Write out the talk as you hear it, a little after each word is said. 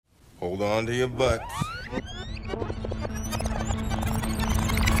Hold on to your butts.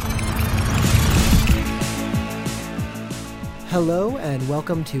 Hello and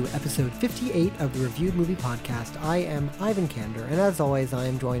welcome to episode 58 of the Reviewed Movie Podcast. I am Ivan Kander, and as always, I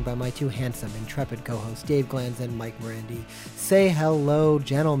am joined by my two handsome, intrepid co-hosts, Dave Glanz and Mike Morandi. Say hello,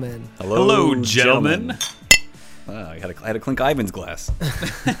 gentlemen. Hello, gentlemen. I had to clink Ivan's glass.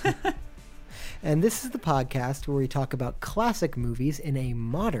 And this is the podcast where we talk about classic movies in a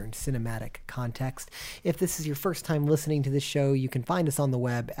modern cinematic context. If this is your first time listening to this show, you can find us on the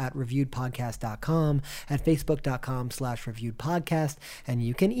web at reviewedpodcast.com, at facebook.com/reviewedpodcast, and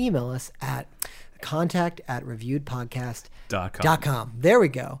you can email us at contact@reviewedpodcast.com. There we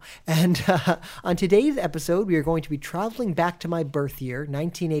go. And on today's episode, we are going to be traveling back to my birth year,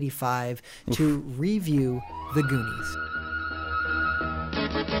 1985, to review The Goonies.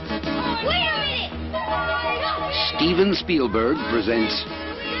 Wait a minute! Steven Spielberg presents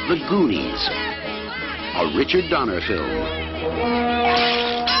The Goonies, a Richard Donner film.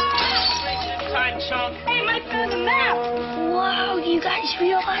 Time, chunk. Hey, Mike found the map! Wow, you guys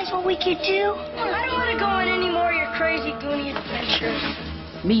realize what we could do? I don't want to go on any more of your crazy Goonie adventures.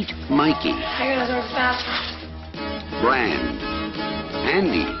 Meet Mikey, I gotta go to the bathroom. Brand,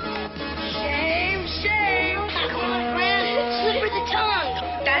 Andy, Shame. Come on, Brad. Slip her the tongue.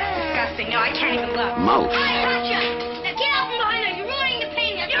 That's disgusting. No, I can't even look. Mouse, I gotcha! Now get out from behind her. You're ruining the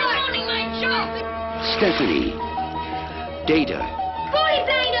painting. You're ruining my joke. Stephanie, Data, Booty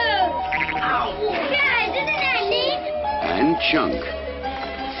banger! Ow! Guys, isn't that neat? and Chunk.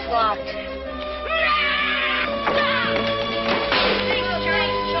 Locked.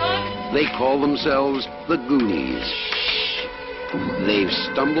 They call themselves The Goonies. They've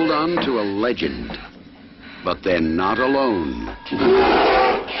stumbled onto a legend, but they're not alone.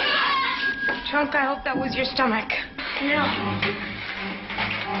 Chunk, I hope that was your stomach. No.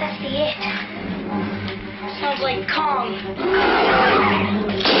 That's the it. Sounds like Kong.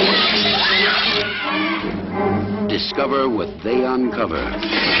 Discover what they uncover.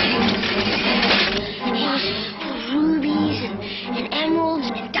 Rubies and emeralds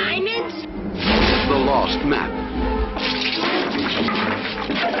and diamonds. The Lost Map.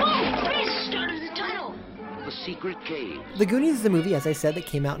 Oh, this started the tunnel. The Secret Cave. The Goonies is a movie, as I said, that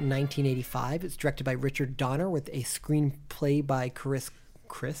came out in 1985. It's directed by Richard Donner with a screenplay by Chris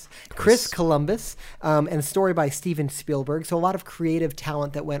Columbus, and a story by Steven Spielberg. So a lot of creative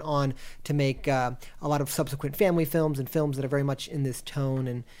talent that went on to make a lot of subsequent family films and films that are very much in this tone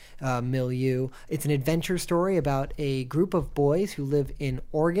and milieu. It's an adventure story about a group of boys who live in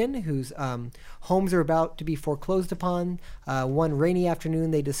Oregon, whose homes are about to be foreclosed upon. One rainy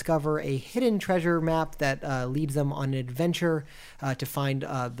afternoon, they discover a hidden treasure map that leads them on an adventure to find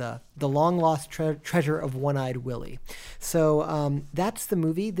the long-lost treasure of One-Eyed Willie. So that's the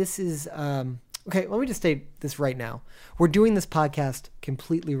movie. This is... okay, let me just say this right now. We're doing this podcast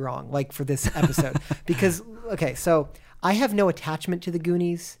completely wrong, like for this episode. Because, okay, so I have no attachment to The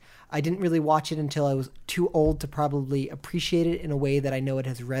Goonies. I didn't really watch it until I was too old to probably appreciate it in a way that I know it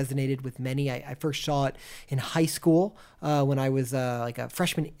has resonated with many. I first saw it in high school when I was like a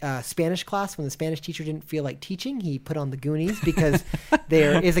freshman Spanish class. When the Spanish teacher didn't feel like teaching, he put on The Goonies because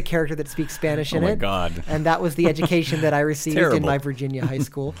there is a character that speaks Spanish in it. Oh my God. And that was the education that I received in Terrible. my Virginia high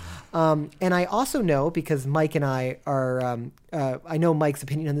school. And I also know, because Mike and I are, I know Mike's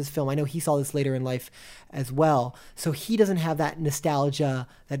opinion on this film. I know he saw this later in life as well. So he doesn't have that nostalgia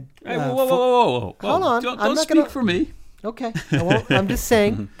that... Hey, whoa. Hold on. Don't I'm not speak gonna- for me. Okay. I won't, I'm just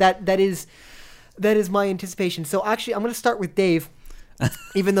saying that is my anticipation. So actually, I'm going to start with Dave,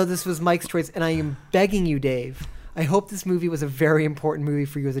 even though this was Mike's choice. And I am begging you, Dave, I hope this movie was a very important movie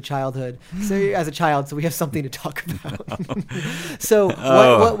for you as a child, so we have something to talk about. So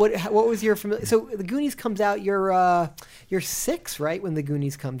what was your familiar? So The Goonies comes out. You're 6, right, when The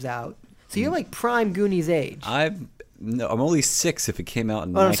Goonies comes out. So you're like prime Goonies age. I'm only 6 if it came out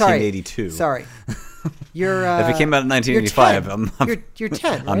in Oh, no, 1982. Sorry. You're If it came out in 1985, you're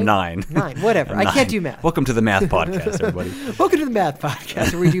 10. I'm right? 9. Whatever. I'm I 9. can't do math. Welcome to the math podcast, everybody. Welcome to the math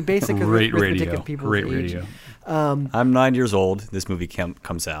podcast, where we do basic Great arithmetic radio. of people's Great age. radio. I'm 9 years old. This movie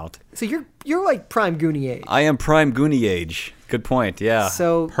comes out. So you're like prime Goonie age. I am prime Goonie age. Good point. Yeah.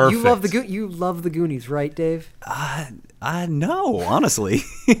 So Perfect. you love the Goonies, right, Dave? No, honestly.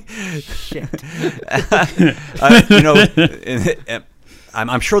 Shit.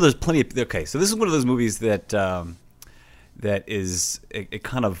 I'm sure there's plenty of... Okay, so this is one of those movies that it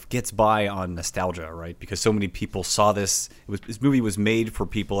kind of gets by on nostalgia, right? Because so many people saw this. This movie was made for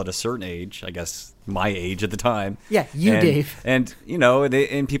people at a certain age, I guess my age at the time. Yeah, Dave. And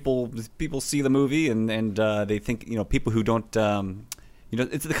people see the movie and they think, people who don't You know,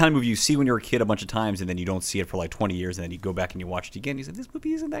 it's the kind of movie you see when you're a kid a bunch of times, and then you don't see it for like 20 years, and then you go back and you watch it again. And you say, "This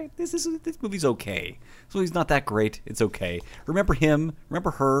movie isn't that. This movie's okay. This movie's not that great. It's okay." Remember him?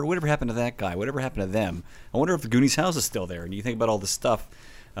 Remember her? Whatever happened to that guy? Whatever happened to them? I wonder if the Goonies house is still there. And you think about all this stuff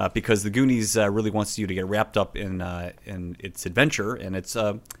because the Goonies really wants you to get wrapped up in its adventure, and it's.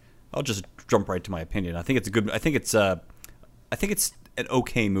 I'll just jump right to my opinion. I think it's a good. I think it's an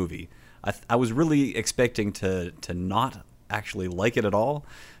okay movie. I was really expecting to not actually like it at all,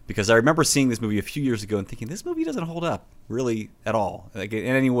 because I remember seeing this movie a few years ago and thinking this movie doesn't hold up really at all, like in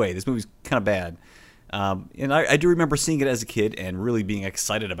any way. This movie's kind of bad, and I do remember seeing it as a kid and really being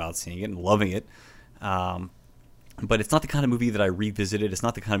excited about seeing it and loving it, but it's not the kind of movie that I revisited. It's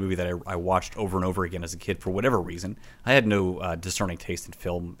not the kind of movie that I watched over and over again as a kid for whatever reason. I had no discerning taste in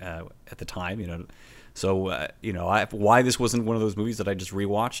film at the time, you know. So why this wasn't one of those movies that I just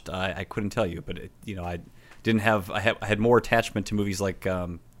rewatched, I couldn't tell you. But I had more attachment to movies like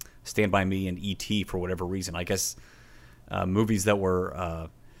Stand By Me and E.T. for whatever reason. I guess movies that were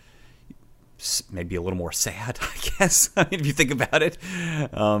maybe a little more sad, I guess. I mean, if you think about it.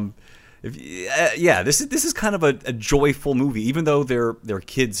 This is kind of a joyful movie, even though they're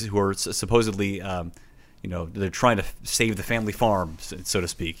kids who are supposedly they're trying to save the family farm, so to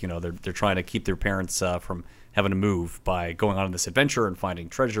speak. You know, they're trying to keep their parents from having to move by going on this adventure and finding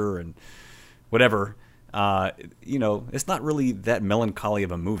treasure and whatever. It's not really that melancholy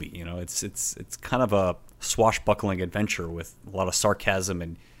of a movie. You know, it's kind of a swashbuckling adventure with a lot of sarcasm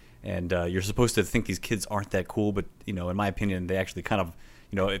and you're supposed to think these kids aren't that cool, but in my opinion, they actually kind of,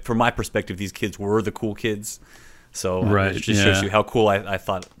 from my perspective, these kids were the cool kids. So it just shows you how cool I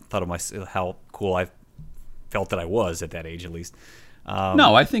thought of myself, how cool I felt that I was at that age, at least.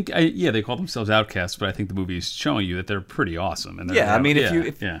 No, I think they call themselves outcasts, but I think the movie is showing you that they're pretty awesome. And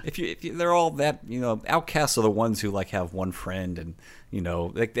if you they're all that, outcasts are the ones who like have one friend, and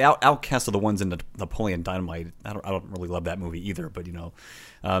like the outcasts are the ones in the Napoleon Dynamite. I don't really love that movie either, but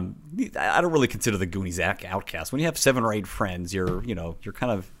I don't really consider the Goonies outcasts. When you have 7 or 8 friends, you're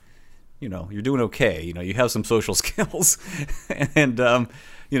kind of you're doing okay. You have some social skills, and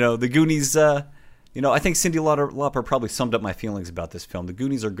the Goonies. I think Cyndi Lauper probably summed up my feelings about this film. The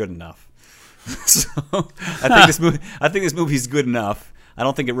Goonies are good enough. So I think this movie's good enough. I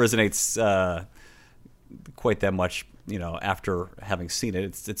don't think it resonates quite that much, after having seen it.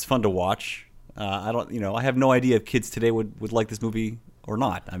 It's fun to watch. I have no idea if kids today would like this movie or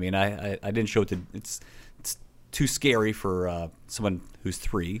not. I mean, I didn't show it to. It's too scary for someone who's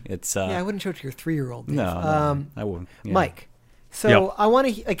 3. It's I wouldn't show it to your 3-year-old. No, I wouldn't. Yeah. Mike. So I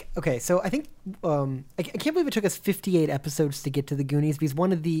want to so I think I can't believe it took us 58 episodes to get to the Goonies, because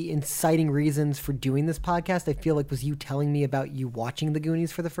one of the inciting reasons for doing this podcast, I feel like, was you telling me about you watching the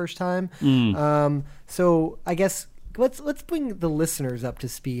Goonies for the first time. So I guess let's bring the listeners up to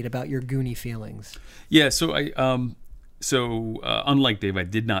speed about your Goonie feelings. Yeah. So unlike Dave, I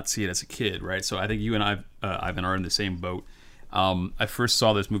did not see it as a kid, right? So I think you and Ivan are in the same boat. I first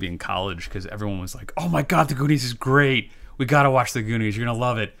saw this movie in college because everyone was like, "Oh my God, the Goonies is great. We got to watch the Goonies. You're gonna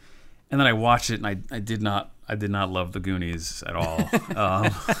love it." And then I watched it, and I did not love the Goonies at all.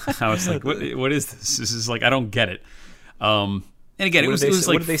 I was like, what is this? This is like, I don't get it. And again, it was like,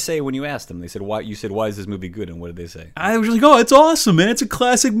 what did they say when you asked them? They said, "Why?" You said, "Why is this movie good?" And what did they say? I was like, "Oh, it's awesome, man! It's a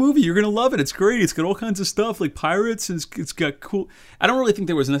classic movie. You're gonna love it. It's great. It's got all kinds of stuff like pirates, and it's got cool." I don't really think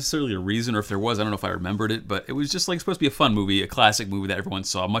there was necessarily a reason, or if there was, I don't know if I remembered it, but it was just like supposed to be a fun movie, a classic movie that everyone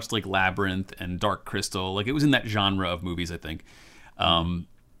saw, much like Labyrinth and Dark Crystal. Like, it was in that genre of movies, I think.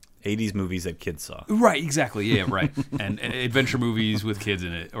 80s movies that kids saw. Right, exactly. Yeah, right. and adventure movies with kids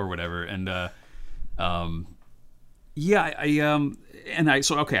in it or whatever. And I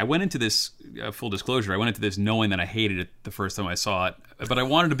went into this, full disclosure, I went into this knowing that I hated it the first time I saw it, but I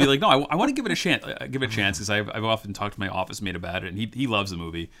wanted to be like, no, I want to give it a chance, because I've often talked to my office mate about it, and he loves the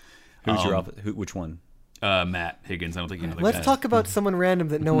movie. Who's your office? Which one? Matt Higgins. I don't think you know the guy. Let's talk about someone random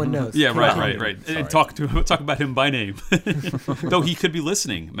that no one knows. Yeah, right. And talk about him by name. Though he could be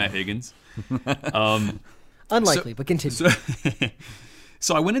listening, Matt Higgins. Unlikely, but continue.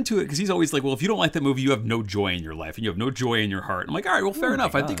 So I went into it because he's always like, well, if you don't like that movie, you have no joy in your life, and you have no joy in your heart. I'm like, all right, well, fair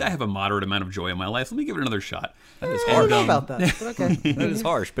enough. I think I have a moderate amount of joy in my life. Let me give it another shot. That is I don't know about that, but okay. That is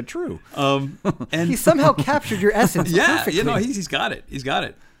harsh, but true. And he somehow captured your essence perfectly. He's got it. He's got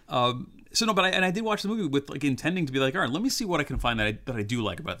it. I did watch the movie with like intending to be like, all right, let me see what I can find that I do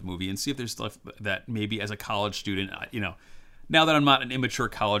like about the movie, and see if there's stuff that maybe as a college student, now that I'm not an immature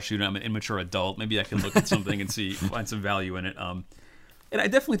college student, I'm an immature adult, maybe I can look at something and find some value in it. And I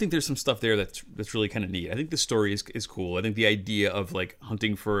definitely think there's some stuff there that's really kind of neat. I think the story is cool. I think the idea of like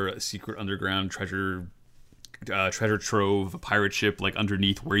hunting for a secret underground treasure treasure trove, a pirate ship like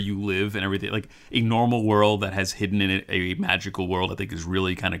underneath where you live and everything. Like a normal world that has hidden in it a magical world, I think is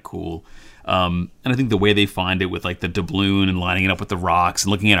really kind of cool. And I think the way they find it with like the doubloon and lining it up with the rocks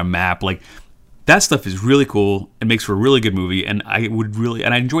and looking at a map, like that stuff is really cool. It makes for a really good movie, and I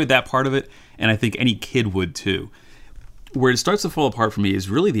enjoyed that part of it, and I think any kid would too. Where it starts to fall apart for me is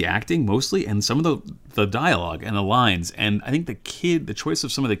really the acting mostly, and some of the dialogue and the lines. And I think the choice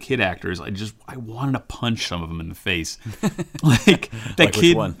of some of the kid actors, I wanted to punch some of them in the face. Like that Like kid,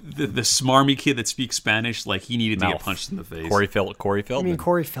 which one? the smarmy kid that speaks Spanish, like he needed to get Mouth. punched in the face. Corey Feldman. You mean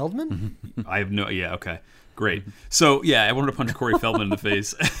Corey Feldman? I have no, yeah, okay, great. So yeah, I wanted to punch Corey Feldman in the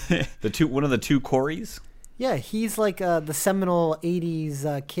face. One of the two Corys. Yeah, he's like the seminal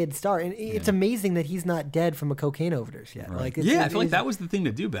 '80s kid star, and it's amazing that he's not dead from a cocaine overdose yet. Like, Yeah, I feel like that was the thing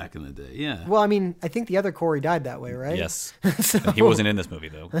to do back in the day. Yeah. Well, I mean, I think the other Corey died that way, right? Yes. He wasn't in this movie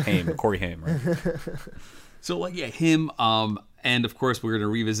though. Corey Haim. Right? So like yeah, him. And of course we're gonna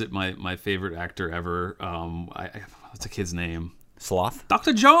revisit my favorite actor ever. What's the kid's name? Sloth.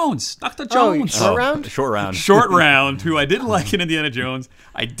 Dr. Jones. Dr. Oh, Jones. Short Round? Short Round. Short Round, who I didn't like in Indiana Jones.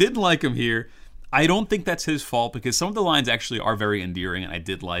 I did like him here. I don't think that's his fault because some of the lines actually are very endearing, and I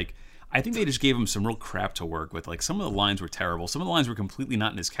did like. I think they just gave him some real crap to work with. Like some of the lines were terrible. Some of the lines were completely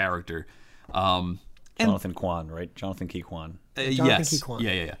not in his character. Jonathan Kwan, right? Jonathan Key Kwan. Jonathan Yes. Key Kwan.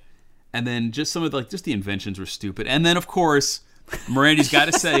 Yeah. And then just some of just the inventions were stupid. And then of course, Morandi's got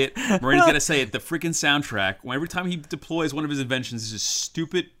to say it. The freaking soundtrack. Every time he deploys one of his inventions, is this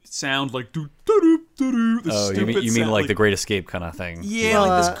stupid sound like do do do do do. Oh, you mean sound, like the Great Escape kind of thing? Yeah,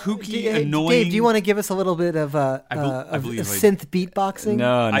 like this kooky, annoying. Dave, do you want to give us a little bit of I believe I- synth beatboxing?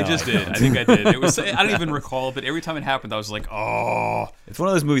 No, I just did. I think I did. It was. I don't even recall, but every time it happened, I was like, "Oh." It's one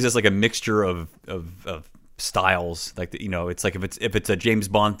of those movies that's like a mixture of styles. Like it's like if it's a James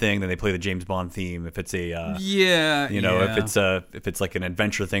Bond thing, then they play the James Bond theme. If it's a Yeah. if it's like an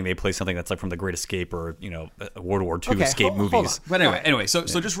adventure thing, they play something that's like from the Great Escape or a World War II Okay, escape hold movies. on. But anyway, so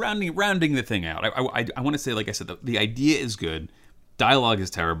just rounding the thing out. I want to say, like I said, the idea is good. Dialogue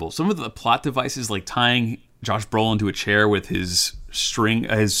is terrible. Some of the plot devices, like tying Josh Brolin to a chair with his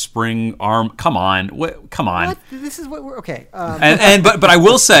spring arm. Come on, Come on. What? This is what we're okay. But I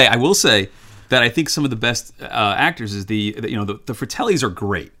will say that I think some of the best actors is the Fratellis are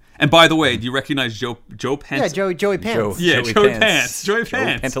great. And by the way, do you recognize Joe Pence? Yeah, Joey Pants. Joey Pants. Joey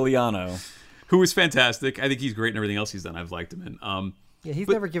Pants. Pantoliano. Who is fantastic. I think he's great in everything else he's done. I've liked him in. Yeah, he's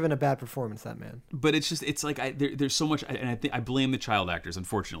never given a bad performance, that man. But it's like there's so much, and I think I blame the child actors,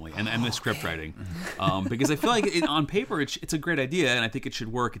 unfortunately, and the script writing, because I feel like on paper it's a great idea, and I think it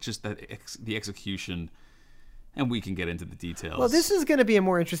should work. It's just that the execution. And we can get into the details. Well, this is going to be a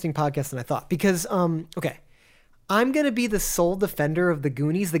more interesting podcast than I thought because, okay, I'm going to be the sole defender of the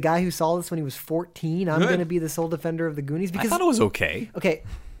Goonies. The guy who saw this when he was 14. I'm Good. going to be the sole defender of the Goonies I because. thought it was okay. Okay,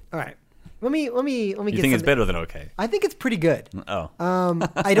 all right. Let me You get. think it's something- better than okay? I think it's pretty good. Oh.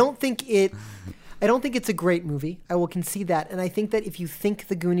 I don't think it's a great movie. I will concede that. And I think that if you think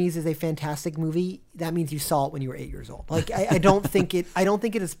The Goonies is a fantastic movie, that means you saw it when you were 8 years old. Like I don't think it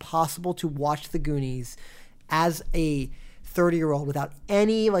is possible to watch The Goonies as a 30-year-old without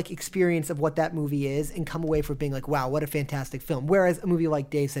any like experience of what that movie is and come away from being like, wow, what a fantastic film. Whereas a movie like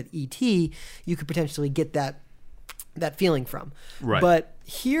Dave said, E.T., you could potentially get that feeling from. Right. But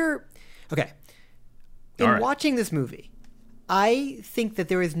here, okay, in All right. watching this movie, I think that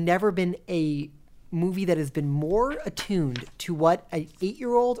there has never been a movie that has been more attuned to what an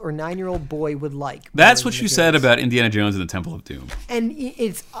 8-year-old or 9-year-old boy would like. That's more what than you The said Goonies. about Indiana Jones and the Temple of Doom. And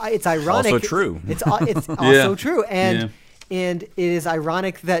it's ironic. Also true. It's also true, and Yeah. and it is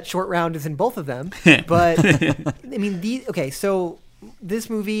ironic that Short Round is in both of them. But I mean, so this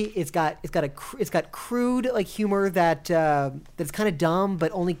movie it's got crude like humor that's kind of dumb,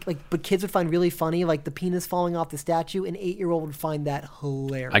 but but kids would find really funny, like the penis falling off the statue. An 8-year-old would find that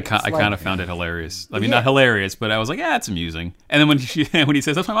hilarious. I kind of found it hilarious. I mean, Yeah. not hilarious, but I was like, yeah, it's amusing. And then when he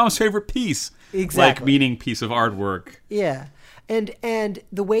says that's my mom's favorite piece, like Exactly. meaning piece of artwork. Yeah. And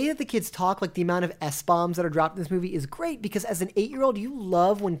the way that the kids talk, like the amount of S-bombs that are dropped in this movie is great because as an 8-year-old, you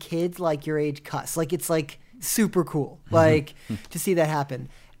love when kids like your age cuss. Like it's like super cool, like to see that happen.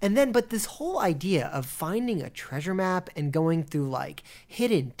 And then, but this whole idea of finding a treasure map and going through like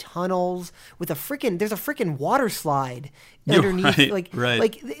hidden tunnels with there's a freaking water slide underneath.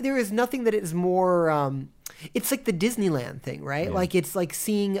 Right. There is nothing that is more, It's like the Disneyland thing, right? Like it's like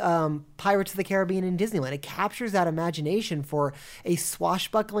seeing Pirates of the Caribbean in Disneyland. It captures that imagination for a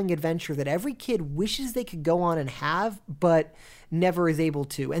swashbuckling adventure that every kid wishes they could go on and have, but never is able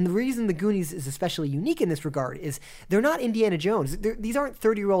to. And the reason the Goonies is especially unique in this regard is they're not Indiana Jones. These aren't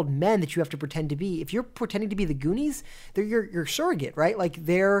 30-year-old men that you have to pretend to be. If you're pretending to be the Goonies, they're your surrogate, right? Like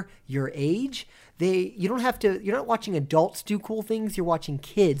they're your age. You're not watching adults do cool things, you're watching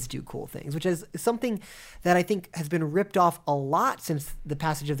kids do cool things, which is something that I think has been ripped off a lot since the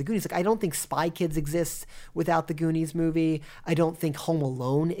passage of the Goonies. Like I don't think Spy Kids exists without the Goonies movie. I don't think Home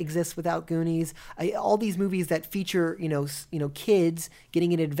Alone exists without Goonies. All these movies that feature, kids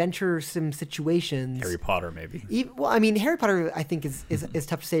getting in adventuresome situations. Harry Potter, maybe. Well, I mean, Harry Potter, I think is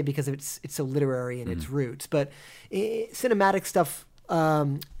tough to say because it's so literary in its roots. But cinematic stuff.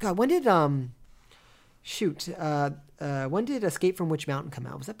 God, when did when did Escape from Witch Mountain come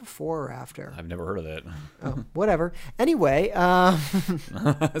out? Was that before or after? I've never heard of that. Oh, whatever. Anyway,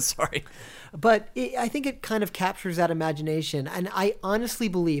 Sorry. but I think it kind of captures that imagination, and I honestly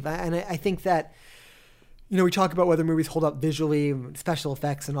believe, and I think that. We talk about whether movies hold up visually, special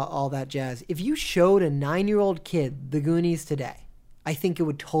effects, and all that jazz. If you showed a 9-year-old kid The Goonies today, I think it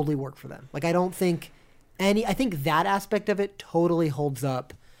would totally work for them. Like, I think that aspect of it totally holds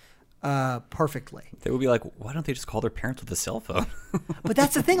up perfectly. They would be like, why don't they just call their parents with a cell phone? But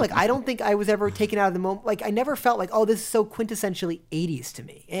that's the thing. Like, I don't think I was ever taken out of the moment. Like, I never felt like, oh, this is so quintessentially 80s to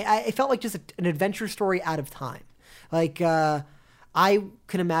me. It felt like just an adventure story out of time. Like, I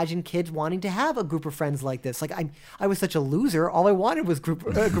can imagine kids wanting to have a group of friends like this. Like I was such a loser. All I wanted was a group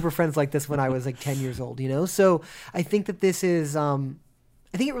of friends like this when I was like 10 years old, So I think that this is, I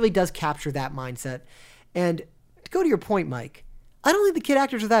think it really does capture that mindset. And to go to your point, Mike, I don't think the kid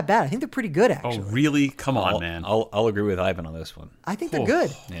actors are that bad. I think they're pretty good, actually. Oh, really? Come on, man. I'll agree with Ivan on this one. I think they're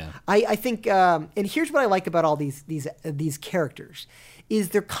good. Yeah. I think, and here's what I like about all these characters, is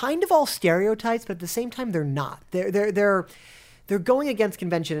they're kind of all stereotypes, but at the same time they're not. They're going against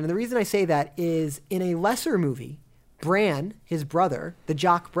convention, and the reason I say that is in a lesser movie, Bran, his brother, the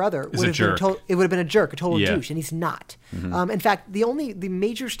jock brother, would have been a jerk, a total douche, and he's not. In fact, the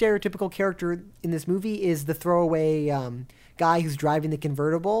major stereotypical character in this movie is the throwaway guy who's driving the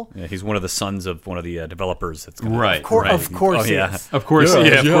convertible. Yeah, he's one of the sons of one of the developers. That's gonna, right. Of course, he is. Of course, of course, guys, he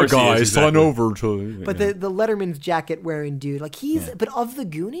is, exactly. sign over to. But the Letterman's jacket wearing dude, like but of the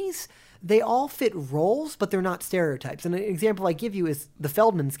Goonies, they all fit roles, but they're not stereotypes. And an example I give you is the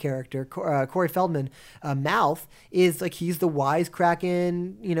Feldman's character, Corey Feldman, Mouth, is like he's the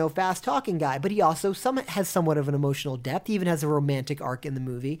wisecracking, fast-talking guy, but he also has somewhat of an emotional depth. He even has a romantic arc in the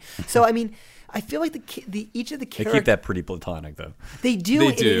movie. So, I mean, I feel like each of the characters... They keep that pretty platonic, though. They do.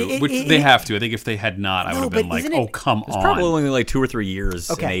 They do, which they have to. I think if they had not, I would have been like, oh, come on. It's probably only like 2 or 3 years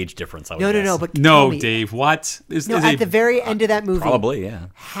in age difference, I would guess. No, but no, Dave, what? At the very end of that movie... Probably, yeah.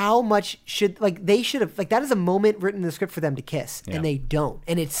 How much they should have... Like, that is a moment written in the script for them to kiss, and they don't.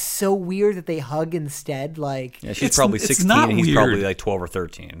 And it's so weird that they hug instead, like... Yeah, she's probably 16, and he's probably like 12 or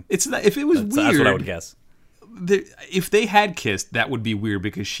 13. It's not, if it was weird... That's what I would guess. If they had kissed, that would be weird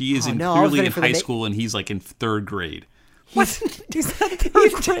because she is clearly in high school and he's like in 3rd grade. What? He's not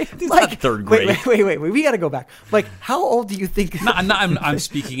 3rd grade. He's not 3rd grade. Wait. We got to go back. Like, how old do you think? I'm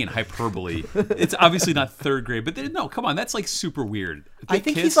speaking in hyperbole. It's obviously not 3rd grade, but no, come on, that's like super weird. I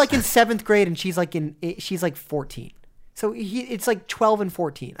think he's like in 7th grade and she's like 14. So it's like 12 and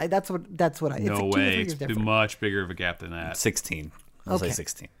 14. That's what I. No way. It's much bigger of a gap than that. 16. I'll say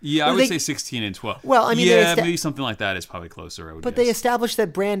 16. Yeah, I would say 16 and 12. Well, I mean, maybe something like that is probably closer. But they established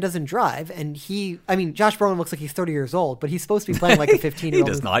that Bran doesn't drive, and Josh Brolin looks like he's 30 years old, but he's supposed to be playing like a 15-year-old.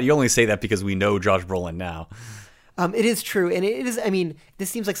 He does not. You only say that because we know Josh Brolin now. It is true, and it is. I mean,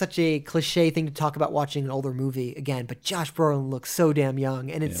 this seems like such a cliche thing to talk about watching an older movie again, but Josh Brolin looks so damn young,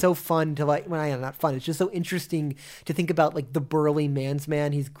 and it's so fun to not fun. It's just so interesting to think about like the burly man's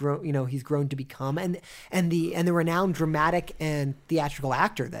man he's grown to become, and the renowned dramatic and theatrical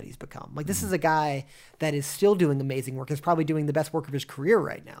actor that he's become. Like this is a guy that is still doing amazing work. Is probably doing the best work of his career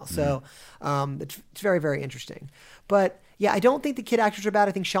right now. So it's very, very interesting, but. Yeah, I don't think the kid actors are bad.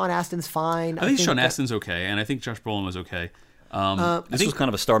 I think Sean Astin's fine. I think Sean Astin's okay, and I think Josh Brolin was okay. This was kind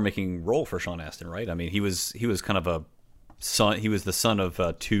of a star-making role for Sean Astin, right? I mean, he was kind of a son. He was the son of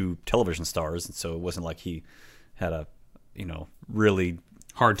 2 television stars, and so it wasn't like he had a really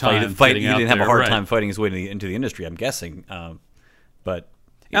hard time fighting. He didn't have a hard time fighting his way into the industry. I'm guessing, but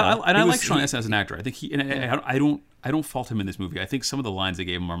I like Sean Astin as an actor. I think I don't fault him in this movie. I think some of the lines they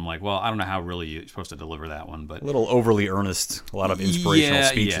gave him, I'm like, well, I don't know how really you're supposed to deliver that one, but a little overly earnest, a lot of inspirational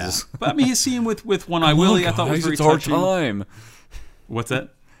speeches. Yeah. But I mean, his scene with One Eye Willie, I thought was very touching. It's our time. What's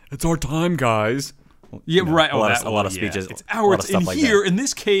that? It's our time, guys. Yeah, right. A lot of yeah. speeches. It's a lot of in stuff like here that. in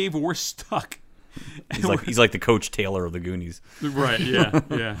this cave. We're stuck. He's like the Coach Taylor of the Goonies. Right. Yeah.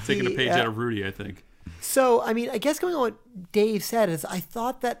 Yeah. Taking a page Yeah. out of Rudy, I think. So, I mean, I guess going on what Dave said is I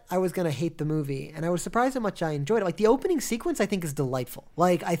thought that I was going to hate the movie, and I was surprised how much I enjoyed it. Like, the opening sequence, I think, is delightful.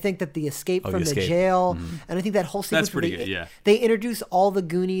 Like, I think that the escape from the escape. jail, and I think that whole sequence... That's pretty where good, yeah. They introduce all the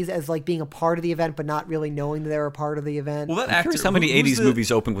Goonies as, like, being a part of the event, but not really knowing that they were a part of the event. Well, that I'm actor. curious how many who's 80s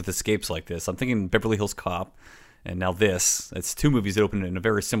movies open with escapes like this. I'm thinking Beverly Hills Cop, and now this. It's two movies that open in a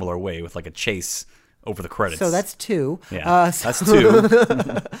very similar way with like a chase over the credits. So that's two. Yeah, that's two.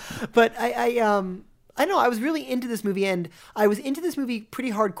 But I don't know. I was really into this movie, and I was into this movie pretty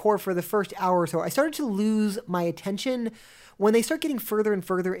hardcore for the first hour or so. I started to lose my attention when they start getting further and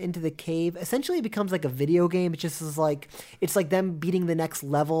further into the cave. Essentially, it becomes like a video game. It just is like it's like them beating the next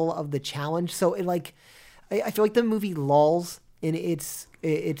level of the challenge. So it like I feel like the movie lulls in its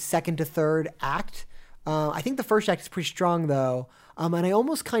second to third act. I think the first act is pretty strong though, and I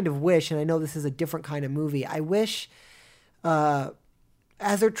almost kind of wish, and I know this is a different kind of movie. I wish.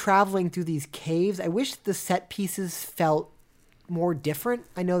 As they're traveling through these caves, I wish the set pieces felt more different.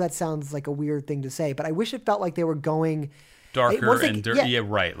 I know that sounds like a weird thing to say, but I wish it felt like they were going darker once they- and dirty. yeah. Yeah,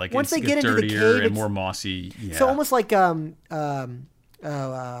 right. Like Once it's they get into the dirtier cave, and it's- more mossy. Yeah. So almost like the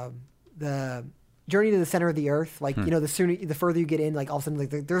Journey to the Center of the Earth. Like the further you get in, like all of a sudden,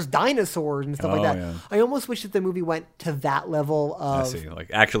 like there's dinosaurs and stuff like that. yeah. I almost wish that the movie went to that level I of. see. Like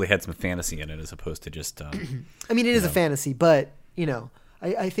actually had some fantasy in it as opposed to just. I mean, it is a fantasy, but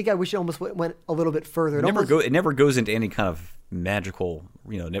I think I wish it almost went a little bit further. It never goes into any kind of magical.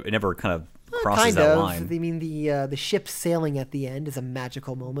 It never kind of crosses Kind that of. line. I mean, the ship sailing at the end is a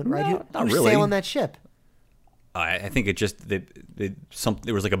magical moment, right? No, not Who's really. sailing that ship? I think it just there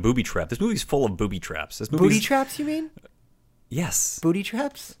was like a booby trap. This movie's full of booby traps. This Booty movie's, traps, you mean? Yes, Booty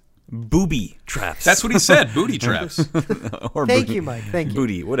traps? booby traps. That's what he said. Booty traps. or Thank booty- you, Mike. Thank you.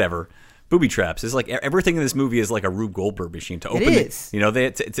 Booty, whatever. Booby traps. It's like everything in this movie is like a Rube Goldberg machine to open it. is.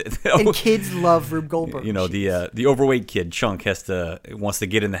 And kids love Rube Goldberg. the overweight kid Chunk wants to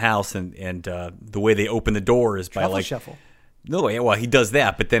get in the house and the way they open the door is by Truffle like shuffle. No, yeah, well, he does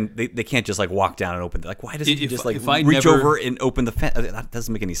that, but then they can't just like walk down and open. Like, why doesn't he just like if I reach never- over and open the fence? That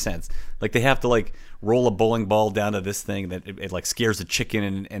doesn't make any sense. Like, they have to like roll a bowling ball down to this thing that it like scares a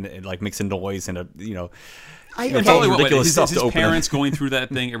chicken and it like makes a noise and it's all okay. ridiculous Is stuff his to open. parents going through that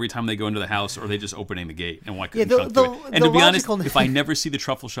thing every time they go into the house, or are they just opening the gate and why couldn't Yeah, Chunk do it? And the to be honest, logical- if I never see the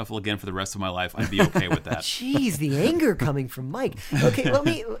truffle shuffle again for the rest of my life, I'd be okay with that. Jeez, the anger coming from Mike.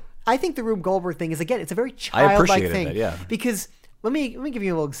 Okay, I think the Rube Goldberg thing is, again, it's a very I childlike appreciated thing. that, yeah. Because let me give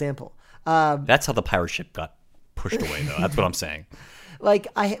you a little example. That's how the pirate ship got pushed away, though. That's what I'm saying. Like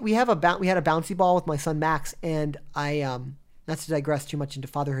we had a bouncy ball with my son Max, and I not to digress too much into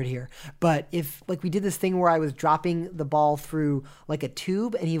fatherhood here, but if like we did this thing where I was dropping the ball through like a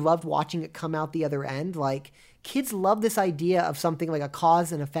tube, and he loved watching it come out the other end. Like kids love this idea of something like a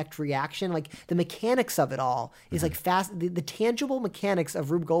cause and effect reaction. Like the mechanics of it all is like fast. The tangible mechanics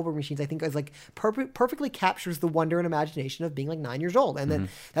of Rube Goldberg machines, I think, is like perfectly captures the wonder and imagination of being like 9 years old, and then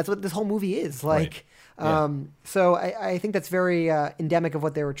that's what this whole movie is like. Right. Yeah. So I think that's very endemic of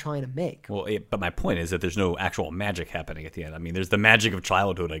what they were trying to make. Well, but my point is that there's no actual magic happening at the end. I mean, there's the magic of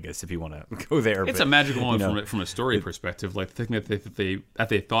childhood, I guess, if you want to go there. It's but, a magical moment you know, from a story perspective. Like the thing that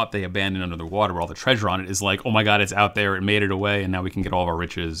they thought they abandoned under the water, where all the treasure on it is like, oh my god, it's out there, it made it away, and now we can get all of our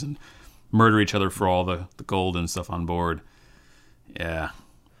riches and murder each other for all the gold and stuff on board. Yeah.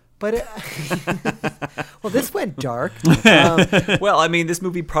 But well, this went dark. Well, I mean, this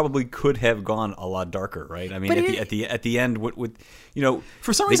movie probably could have gone a lot darker, right? I mean, But at the end, what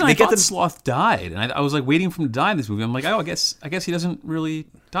For some they- reason, they I get thought them- Sloth died, and I was like waiting for him to die in this movie. I'm like, oh, I guess he doesn't really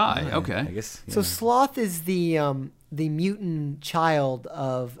die. Okay. I guess. So Sloth is the mutant child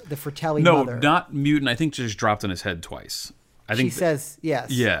of the Fratelli No, mother. not mutant. I think just dropped on his head twice. I She think. says yes.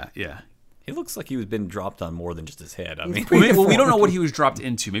 Yeah. It looks like he was been dropped on more than just his head. I mean, Well, we don't know what he was dropped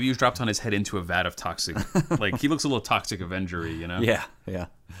into. Maybe he was dropped on his head into a vat of toxic. Like he looks a little toxic Avenger-y, you know? yeah.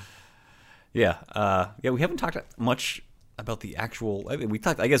 We haven't talked much about the actual. I mean, we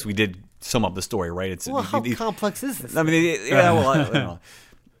talked. I guess we did sum up the story, right? It's Well, how complex is this? I mean, yeah. Well, I don't know.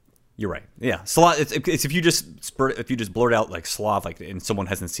 You're right. Yeah, sloth. It's if you just blurt out like sloth, like, and someone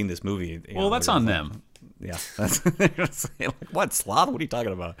hasn't seen this movie. Well, that's on them. Yeah, that's like, what sloth? What are you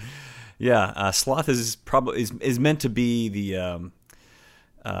talking about? Yeah, sloth is probably is meant to be the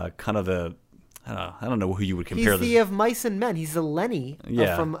kind of the I don't know who you would compare He's this. the of Mice and Men. He's the Lenny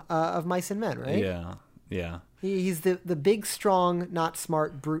Yeah. from of Mice and Men, right? Yeah. He's the big, strong, not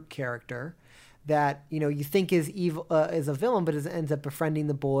smart brute character. that you think is evil, is a villain, but ends up befriending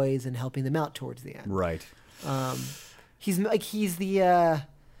the boys and helping them out towards the end. Right. He's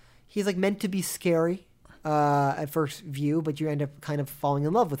like meant to be scary at first view, but you end up kind of falling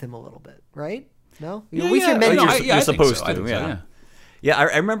in love with him a little bit, right? No, Yeah, at least yeah. you're meant No, to. I- You're I think supposed so. to. I think so, yeah. Yeah,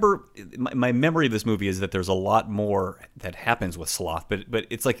 I remember my memory of this movie is that there's a lot more that happens with Sloth, but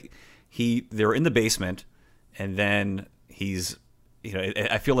it's like they're in the basement, and then he's,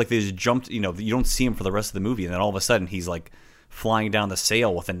 I feel like they just jumped, you don't see him for the rest of the movie, and then all of a sudden he's like flying down the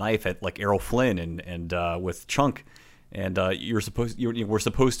sail with a knife at like Errol Flynn and with Chunk, and we're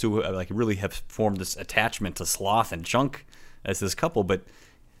supposed to like really have formed this attachment to Sloth and Chunk as this couple, but.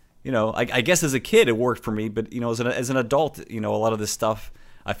 I guess as a kid it worked for me, but as an adult, a lot of this stuff,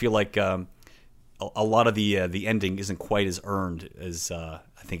 I feel like a lot of the ending isn't quite as earned as I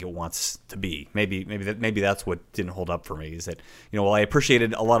think it wants to be. Maybe that's what didn't hold up for me. Is that while I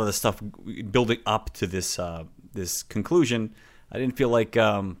appreciated a lot of the stuff building up to this this conclusion, I didn't feel like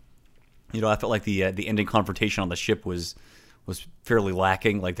I felt like the ending confrontation on the ship was fairly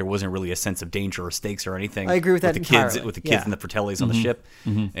lacking. Like there wasn't really a sense of danger or stakes or anything. I agree with that entirely. With the kids and the Fratellis on the ship,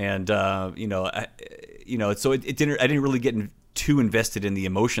 and so it didn't. I didn't really get too invested in the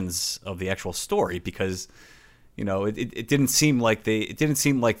emotions of the actual story because it didn't seem like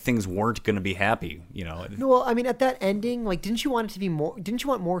things weren't going to be happy. No, well, I mean, at that ending, like, didn't you want it to be more? Didn't you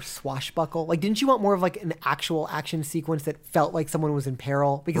want more swashbuckle? Like, didn't you want more of like an actual action sequence that felt like someone was in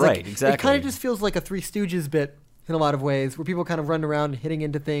peril? Because Right, like, exactly. it kind of just feels like a Three Stooges bit. In a lot of ways, where people kind of run around hitting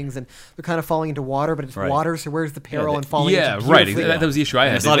into things, and they're kind of falling into water, but it's water, so where's the peril and falling Yeah, into right. beautifully- That was the issue I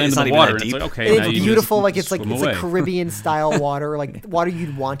had. It's not in the even water, that and it's deep. like, okay, And now it's you can beautiful, just like it's like swim it's like away. Caribbean style water, like water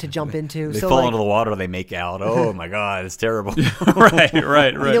you'd want to jump into. They so fall like, into the water, they make out. Oh my god, it's terrible. right.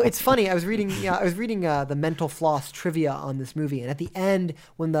 it's funny. I was reading the Mental Floss trivia on this movie, and at the end,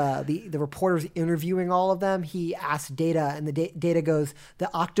 when the reporter's interviewing all of them, he asked Data, and the Data goes, "The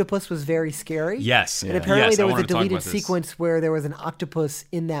octopus was very scary." Yes. And apparently Yes, I there was a wanted to talk deleted about this. sequence where there was an octopus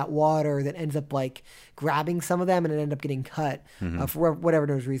in that water that ends up like grabbing some of them, and it ended up getting cut for whatever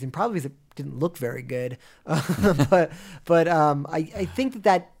reason. Probably because it didn't look very good. but I think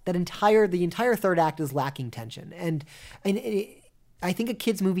the entire third act is lacking tension, and I think a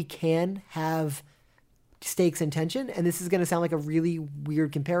kids movie can have stakes and tension, and this is going to sound like a really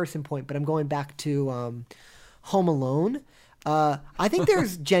weird comparison point, but I'm going back to Home Alone. I think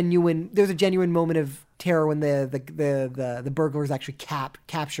there's a genuine moment of terror when the burglars actually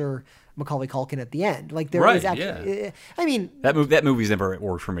capture Macaulay Culkin at the end. Like there is actually, I mean, that movie's never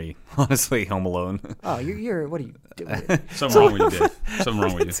worked for me, honestly. Home Alone. oh, you're what are you doing? Something wrong with you, Dave. Something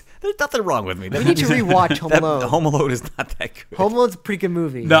wrong with you. There's nothing wrong with me. We need to rewatch Home Alone. Home Alone is not that good. Home Alone's a pretty good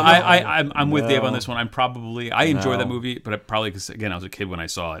movie. No, I'm with Dave on this one. I enjoy No. that movie, but probably because again I was a kid when I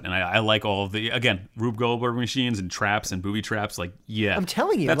saw it, and I like all of the Rube Goldberg machines and traps and booby traps. Like, yeah, I'm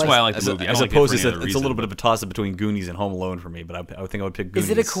telling you, that's like- why I like As, the movie. I as don't like opposed it to for any other it's a little reason. bit of a toss up between Goonies and Home Alone for me, but I think I would pick Goonies.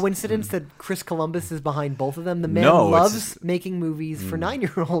 Is it a coincidence that Chris Columbus is behind both of them? The man No, it's loves just- making movies for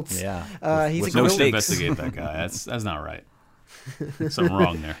 9-year-olds. Yeah. He's With a no great- stakes. Investigate that guy. That's not right. Something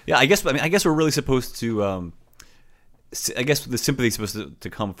wrong there. Yeah, I guess we're really supposed to. I guess the sympathy is supposed to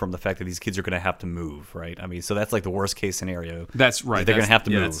come from the fact that these kids are going to have to move, right? I mean, so that's like the worst case scenario. That's right. They're going to have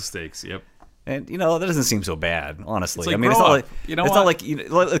to yeah, move. That's the stakes. Yep. And that doesn't seem so bad, honestly. It's like, I mean, it's grow not up. like You know it's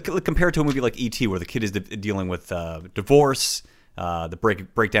what? not like like, compared to a movie like E.T., where the kid is dealing with divorce, the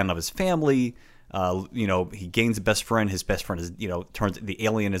breakdown of his family. He gains a best friend. His best friend is turns the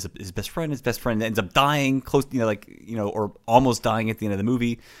alien is his best friend. His best friend ends up dying or almost dying at the end of the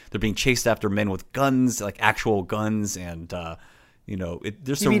movie. They're being chased after men with guns, like actual guns, and there's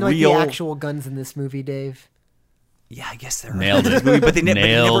You some mean like real the actual guns in this movie, Dave? Yeah, I guess they're Nailed it. but they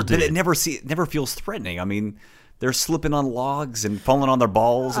Nailed never, it. it never feels threatening. I mean, they're slipping on logs and falling on their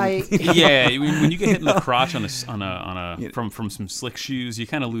balls. And, Yeah, when you get hit in the crotch on a from some slick shoes, you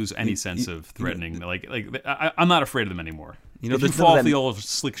kind of lose any sense of threatening. I'm not afraid of them anymore. If you there's none fall of for that- the old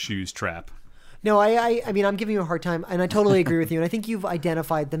slick shoes trap. No, I mean, I'm giving you a hard time, and I totally agree with you. And I think you've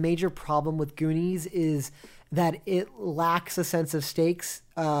identified the major problem with Goonies is that it lacks a sense of stakes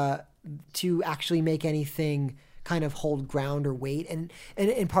to actually make anything kind of hold ground or weight. And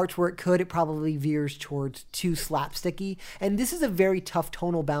in parts where it could, it probably veers towards too slapsticky. And this is a very tough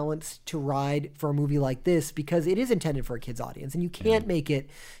tonal balance to ride for a movie like this because it is intended for a kid's audience, and you can't make it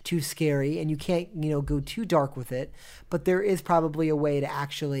too scary, and you can't go too dark with it. But there is probably a way to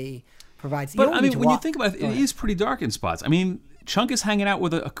actually provide. But don't I need mean, to when you walk- think about it, Go it ahead. is pretty dark in spots. I mean, Chunk is hanging out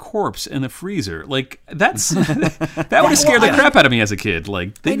with a corpse in the freezer. Like that would have scared the crap out of me as a kid.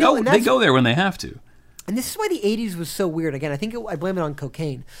 Like I know, and they that's- go there when they have to. and this is why the 80s was so weird. Again, I think I blame it on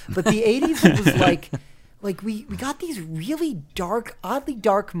cocaine. But the 80s was like we got these really dark, oddly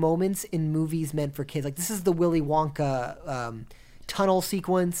dark moments in movies meant for kids. Like this is the Willy Wonka tunnel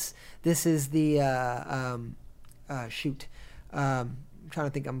sequence. This is the I'm trying to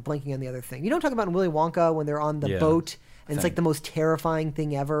think. I'm blanking on the other thing. You know what I'm talking about in Willy Wonka when they're on the boat and it's like the most terrifying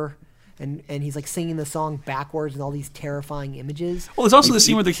thing ever. And he's like singing the song backwards and all these terrifying images. Well, there's also the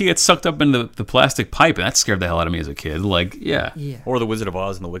scene where the kid gets sucked up in the plastic pipe, and that scared the hell out of me as a kid. Like, yeah. Or the Wizard of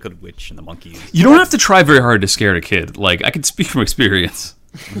Oz and the Wicked Witch and the monkeys. You don't have to try very hard to scare a kid. Like, I can speak from experience.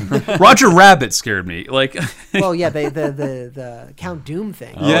 Roger Rabbit scared me. Like, well, yeah, the Count Doom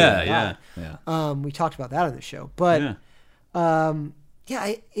thing. Yeah. We talked about that on the show, but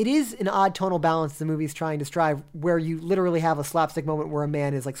it is an odd tonal balance the movie's trying to strive, where you literally have a slapstick moment where a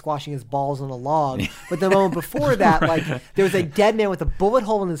man is like squashing his balls on a log, but the moment before that, like there's a dead man with a bullet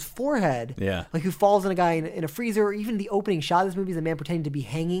hole in his forehead, like who falls on a guy in a freezer. Or even the opening shot of this movie is a man pretending to be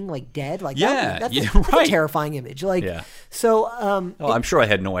hanging, like dead. Like that's a terrifying image. Like so. I'm sure I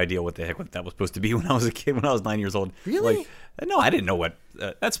had no idea what the heck that was supposed to be when I was a kid. When I was 9 years old, really? Like, no, I didn't know what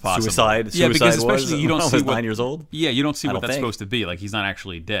that's possible. Suicide because especially was you don't when see I was what, 9 years old. Yeah, you don't see what that's think. supposed to be. Like he's not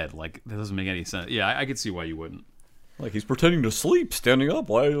actually dead. Like that doesn't make any sense. Yeah, I could see why you wouldn't. Like he's pretending to sleep, standing up.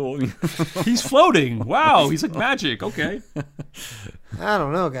 Why? He's floating. Wow, he's like magic. Okay. I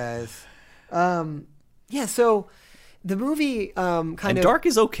don't know, guys. So the movie kind of Dark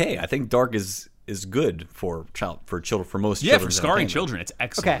is okay. I think Dark is good for children, for most children. Yeah, for scarring children, it's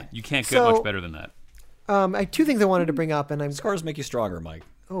excellent. Okay. You can't get much better than that. I have two things I wanted to bring up, and Scars make you stronger, Mike.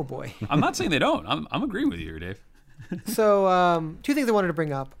 Oh boy. I'm not saying they don't. I'm agreeing with you here, Dave. So two things I wanted to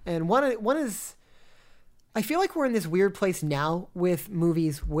bring up, and one is I feel like we're in this weird place now with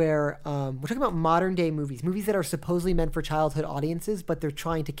movies where we're talking about modern day movies that are supposedly meant for childhood audiences, but they're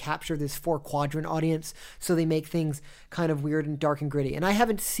trying to capture this 4-quadrant audience, so they make things kind of weird and dark and gritty. And I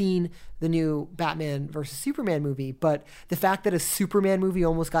haven't seen the new Batman versus Superman movie, but the fact that a Superman movie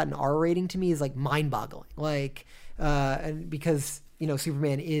almost got an R rating to me is like mind-boggling. Like, and because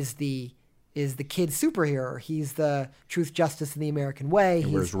Superman is the kid superhero. He's the truth, justice, and the American way.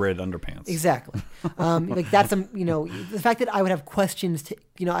 He wears red underpants. Exactly. Like that's the fact that I would have questions.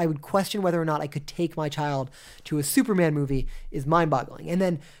 I would question whether or not I could take my child to a Superman movie is mind-boggling. And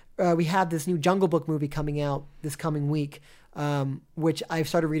then we have this new Jungle Book movie coming out this coming week, which I've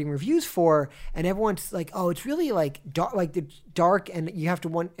started reading reviews for, and everyone's like, "Oh, it's really like dark, and you have to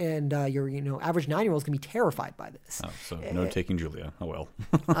your average 9-year-old is gonna be terrified by this." Oh, so no taking Julia. Oh well.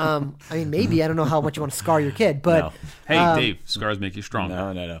 I mean, maybe I don't know how much you want to scar your kid, but No. Hey, Dave, scars make you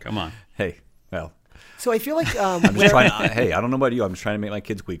stronger. No. Come on. Hey, well. so I feel like I'm just trying to, hey, I don't know about you. I'm just trying to make my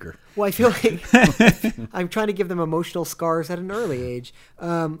kids weaker. Well, I feel like I'm trying to give them emotional scars at an early age.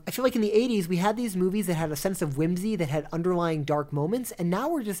 I feel like in the 80s, we had these movies that had a sense of whimsy, that had underlying dark moments, and now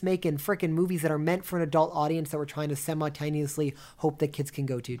we're just making frickin' movies that are meant for an adult audience that we're trying to simultaneously hope that kids can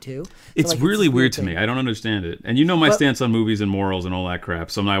go to, too. It's really weird to me. I don't understand it. And my stance on movies and morals and all that crap,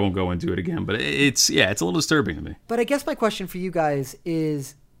 so I won't go into it again. But it's a little disturbing to me. But I guess my question for you guys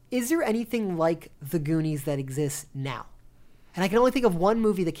is there anything like The Goonies that exists now? And I can only think of one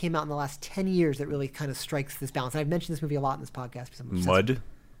movie that came out in the last 10 years that really kind of strikes this balance. And I've mentioned this movie a lot in this podcast. Because I'm obsessed. Mud,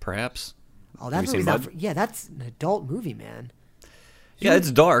 perhaps. Oh, that movie's not that's an adult movie, man. Yeah,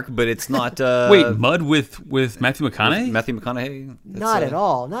 it's dark, but it's not. Wait, Mud with Matthew McConaughey? Matthew McConaughey? Not at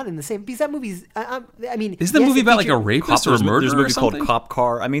all. Not in the same. Because that movie's. I mean, isn't the movie about like a rapist or a murderer? There's a movie or something? called Cop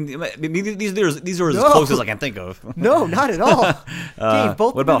Car. I mean, these are as close as I can think of. No, not at all. Dave,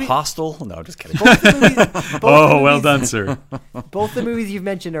 both. What about Hostel? No, just kidding. Well done, sir. Both the movies you've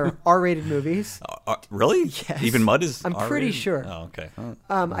mentioned are R-rated movies. Really? Yes. Even Mud is. I'm pretty R-rated? sure. Oh, okay.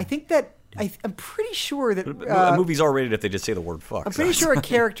 I think that. I'm pretty sure that a movie's R-rated if they just say the word fuck. I'm pretty sure a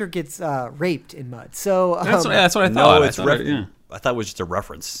character gets raped in Mud. So that's what I thought. No, I thought it was just a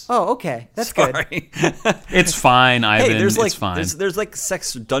reference. Oh, okay, that's Sorry. good. It's fine, Ivan. Hey, there's it's fine. There's like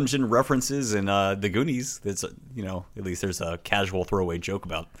sex dungeon references in The Goonies. There's at least there's a casual throwaway joke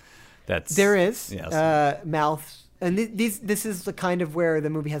about that. There is Yes. And this is the kind of where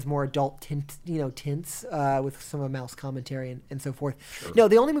the movie has more adult tints with some of Mouse commentary and so forth. Sure. No,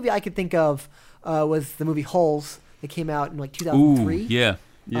 the only movie I could think of was the movie Holes that came out in like 2003. Ooh, yeah.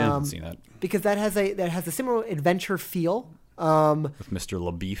 I haven't seen that. Because that has a similar adventure feel. With Mr.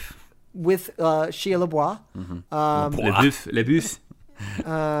 LaBeef. With Shia LaBeouf. Mm-hmm. Le Boeuf.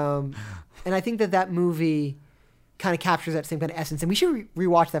 And I think that movie kind of captures that same kind of essence. And we should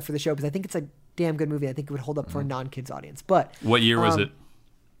rewatch that for the show because I think it's a damn good movie. I think it would hold up for a non-kids audience. But what year was it?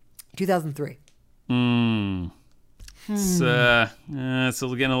 2003. It's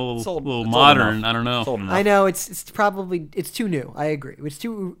getting a little old modern. enough. I don't know. It's old enough. I know it's probably too new. I agree. It's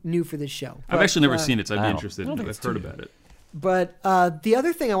too new for this show. I've But, actually never seen it, so I'd be don't- interested. I don't think I've it's heard too- about it. But the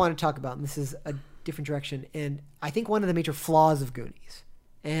other thing I want to talk about, and this is a different direction, and I think one of the major flaws of Goonies,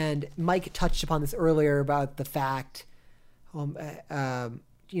 and Mike touched upon this earlier about the fact,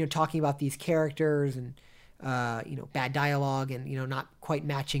 talking about these characters and bad dialogue and not quite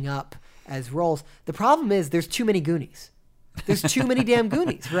matching up as roles. The problem is there's too many Goonies. There's too many damn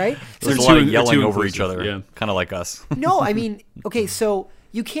Goonies, right? There's a Too- lot of too yelling over each inclusive, other, yeah. kind of like us. No, I mean, okay, so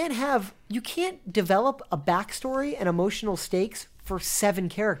you can't develop a backstory and emotional stakes for 7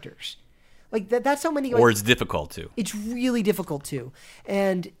 characters. Like that's so many. Like, Or it's difficult to. it's really difficult to,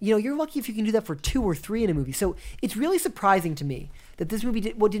 and you're lucky if you can do that for 2 or 3 in a movie. So it's really surprising to me that this movie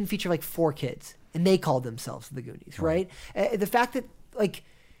didn't feature like 4 kids, and they called themselves the Goonies, right? The fact that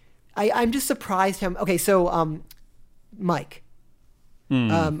I'm just surprised how. Okay, so Mike,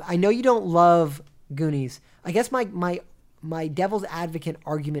 I know you don't love Goonies. I guess my devil's advocate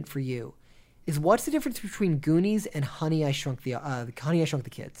argument for you is what's the difference between Goonies and Honey I Shrunk the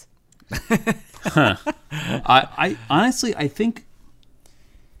Kids? I honestly, I think.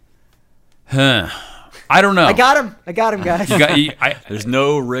 I don't know. I got him, guys. There's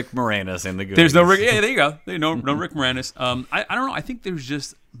no Rick Moranis in the Goonies. There's no Rick. Yeah, there you go. No Rick Moranis. I don't know. I think there's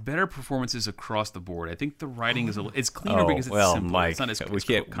just better performances across the board. I think the writing is it's cleaner because it's well, simpler. Mike, it's not as we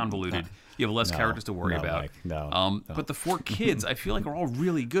can't- convoluted. You have less characters to worry about. Mike, no. But the 4 kids, I feel like are all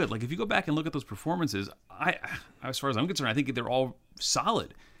really good. Like if you go back and look at those performances, as far as I'm concerned, I think they're all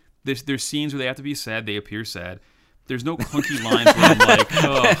solid. There's scenes where they have to be sad. They appear sad. There's no clunky lines where I'm like,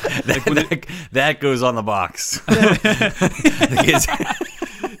 oh. Like when that goes on the box.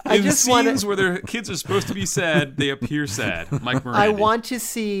 in just scenes where their kids are supposed to be sad, they appear sad. Mike Moranis. I want to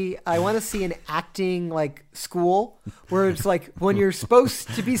see an acting like school where it's like when you're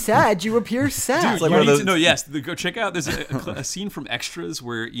supposed to be sad, you appear sad. It's like You one of need those- to know, yes. Go check out. There's a scene from Extras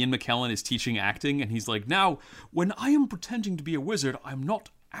where Ian McKellen is teaching acting, and he's like, "Now, when I am pretending to be a wizard, I'm not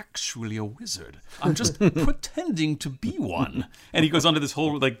actually a wizard. I'm just pretending to be one." And he goes on to this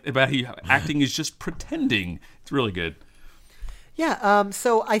whole about how acting is just pretending. It's really good. Yeah,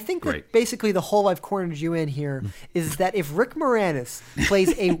 so I think that Great. basically the hole I've cornered you in here is that if Rick Moranis plays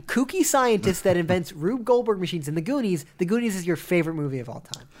a kooky scientist that invents Rube Goldberg machines in The Goonies is your favorite movie of all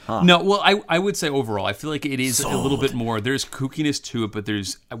time. No, well, I would say overall, I feel like it is a little bit more. There's kookiness to it, but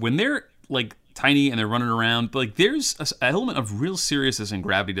there's when they're like tiny and they're running around, like there's an element of real seriousness and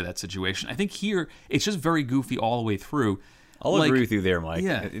gravity to that situation. I think here it's just very goofy all the way through. I'll agree with you there, Mike.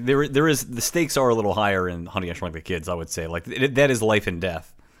 Yeah. There is the stakes are a little higher in Honey I Shrunk the Kids. I would say like that is life and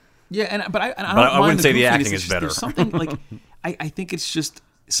death. Yeah, but I don't I mind wouldn't say the goofiness. acting It's is just- better. There's something like I think it's just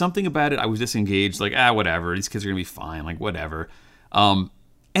something about it. I was disengaged, like whatever. These kids are gonna be fine, like whatever.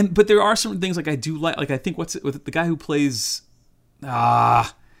 But there are some things like I do like I think what's it with the guy who plays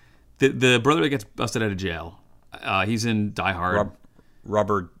the brother that gets busted out of jail. He's in Die Hard.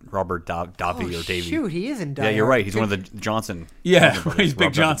 Robert Davi or Davy. Shoot, he is in Die Yeah, you're Hard. right. He's one of the Johnson. Yeah, brothers. he's Big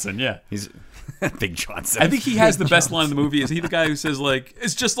Rob Johnson. Yeah. He's Big Johnson. I think he has the best line in the movie. Is he the guy who says like,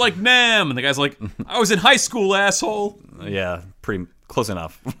 "It's just like Nam," and the guy's like, "I was in high school, asshole." Yeah, pretty close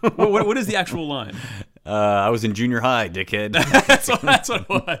enough. What is the actual line? I was in junior high, dickhead. That's what it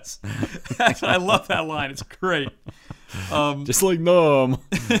was. I love that line. It's great. Just like Nom.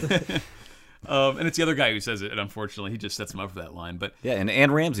 And it's the other guy who says it, and unfortunately, he just sets him up for that line. But Yeah, and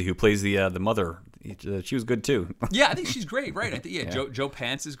Anne Ramsey, who plays the mother, she was good too. yeah, I think she's great, right? I think Joe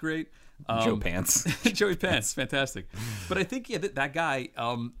Pants is great. Joe Pants. Joey Pants, fantastic. But I think that guy.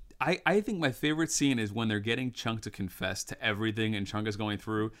 I think my favorite scene is when they're getting Chunk to confess to everything, and Chunk is going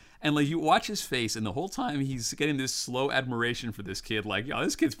through, and like you watch his face, and the whole time he's getting this slow admiration for this kid. Like, yo,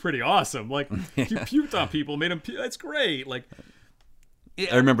 this kid's pretty awesome. Like, he puked on people, made him. That's great. Like.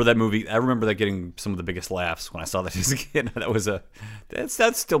 I remember that movie. I remember that getting some of the biggest laughs when I saw that as a kid.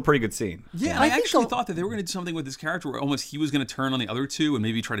 That's still a pretty good scene. Yeah, I I think actually I'll- thought that they were going to do something with this character where almost he was going to turn on the other two and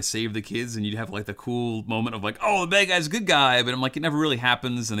maybe try to save the kids, and you'd have like the cool moment of like, oh, the bad guy's a good guy, but I'm like, it never really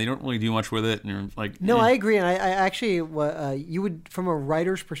happens, and they don't really do much with it, and you're like, No, eh. I agree, and I actually, you would, from a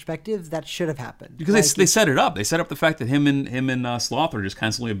writer's perspective, that should have happened Because Like, they set it up. They set up the fact that him and Sloth are just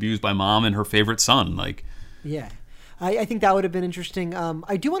constantly abused by mom and her favorite son. Like, Yeah, I think that would have been interesting.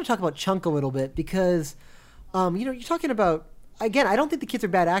 I do want to talk about Chunk a little bit because, you're talking about, again, I don't think the kids are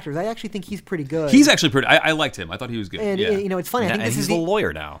bad actors. I actually think he's pretty good. he's actually pretty. I liked him. I thought he was good. and yeah. it's funny. I think And this he's is a the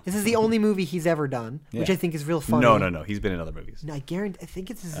lawyer now. This is the only movie he's ever done, which Yeah. I think is real funny. No. He's been in other movies. No, I guarantee. I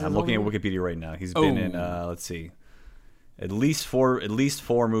think it's. His I'm looking at only- Wikipedia right now. He's been in let's see, at least four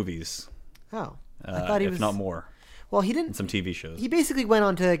movies. Oh, I thought he if was not more. Well, he and didn't. some TV shows. He basically went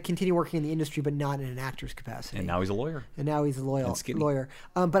on to continue working in the industry, but not in an actor's capacity. And now he's a lawyer. And now he's a And skinny. lawyer.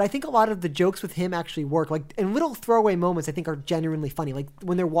 But I think a lot of the jokes with him actually work. Like, and little throwaway moments I think are genuinely funny. Like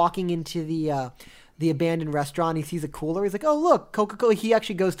when they're walking into the abandoned restaurant, he sees a cooler. He's like, "Oh, look, Coca-Cola." He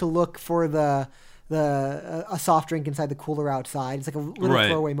actually goes to look for a soft drink inside the cooler outside. It's like a little Right.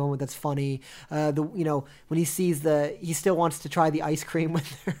 throwaway moment that's funny. When he sees he still wants to try the ice cream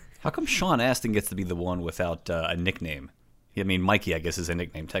with her. How come Sean Astin gets to be the one without a nickname? I mean, Mikey, I guess, is a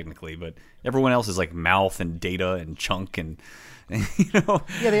nickname technically, but everyone else is like Mouth and Data and Chunk and Yeah,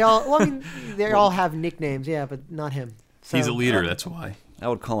 they all. Well, I mean, they all have nicknames. Yeah, but not him. So, He's a leader. That's why. I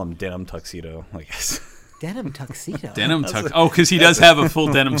would call him Denim Tuxedo, I guess. Denim tuxedo. Denim tux. Oh, because he does have a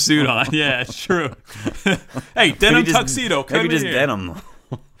full denim suit on. Yeah, it's true. Hey, denim tuxedo. Come Maybe just here. denim.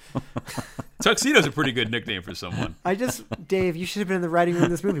 Tuxedo's a pretty good nickname for someone. Dave, you should have been in the writing room of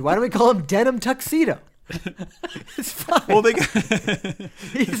this movie. Why don't we call him Denim Tuxedo? It's fine. Well,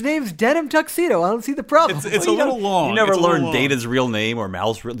 His name's Denim Tuxedo. I don't see the problem. it's a little long. You never It's a little learned long. Data's real name or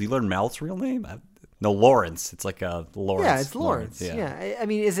Mal's real. Do you learn Mal's real name? No, Lawrence. It's like Lawrence. Yeah, it's Lawrence. Yeah. Yeah. I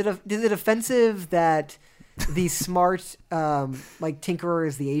mean, is it offensive that the smart like tinkerer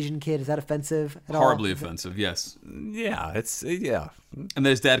is the Asian kid? Is that offensive at all? Horribly offensive. Yes. Yeah, it's yeah. And that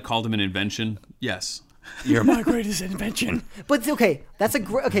his dad called him an invention. Yes. You're my greatest invention. But it's okay. That's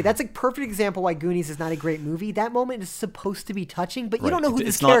a perfect example why Goonies is not a great movie. That moment is supposed to be touching, but you don't know who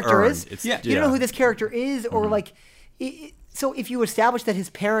this It's not character earned. is. It's- Yeah. You don't know who this character is, or like. So if you establish that his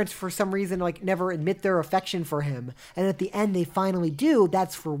parents, for some reason, like never admit their affection for him, and at the end they finally do,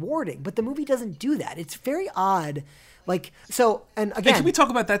 that's rewarding. But the movie doesn't do that. It's very odd. Like so, and Hey, again, can we talk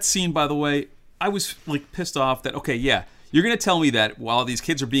about that scene, by the way? I was like pissed off that, okay, yeah, you're going to tell me that while these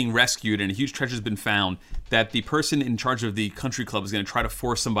kids are being rescued and a huge treasure's been found, that the person in charge of the country club is going to try to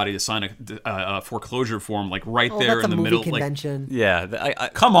force somebody to sign a foreclosure form, like right there that's in a the movie middle. Like, convention. Yeah,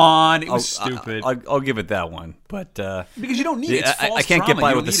 come on, it was stupid. I'll give it that one, but because you don't need it. It's I false can't drama. get by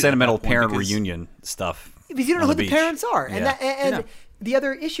You with don't the need it at sentimental that point parent because- reunion stuff. Because you don't know on who the beach. parents are. And Yeah. the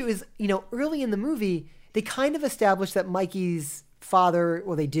other issue is, early in the movie, they kind of establish that Mikey's father,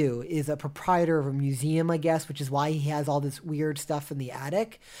 well, they do, is a proprietor of a museum, I guess, which is why he has all this weird stuff in the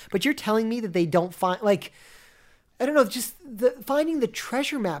attic. But you're telling me that they don't find, like, I don't know, just finding the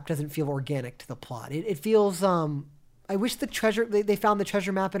treasure map doesn't feel organic to the plot. It feels, I wish they found the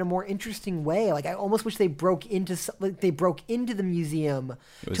treasure map in a more interesting way. Like, I almost wish they broke into the museum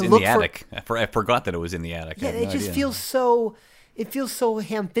It was to in look the attic. I forgot that it was in the attic. I Yeah, had it no just idea. feels so. It feels so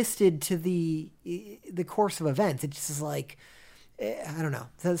ham-fisted to the course of events. It just is like, I don't know.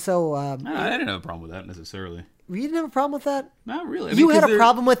 I didn't have a problem with that necessarily. You didn't have a problem with that? Not really. You had a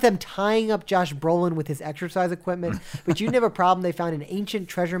problem with them tying up Josh Brolin with his exercise equipment, but you didn't have a problem they found an ancient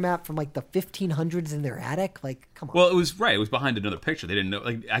treasure map from like the 1500s in their attic? Like, come on. Well, it was right. It was behind another picture. They didn't know.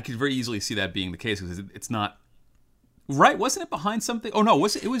 Like, I could very easily see that being the case because it's not right. Wasn't it behind something? Oh no,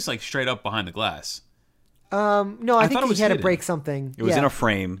 it was like straight up behind the glass. No, I think thought it he was had to hidden. break something. It was Yeah. in a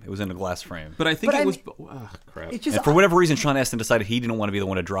frame. It was in a glass frame. But I think But it I was. mean- Crap. It's just And for whatever reason, Sean Astin decided he didn't want to be the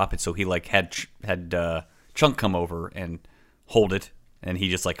one to drop it, so he like had Chunk come over and hold it, and he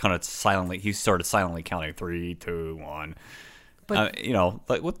just like kind of started silently counting 3, 2, 1. But-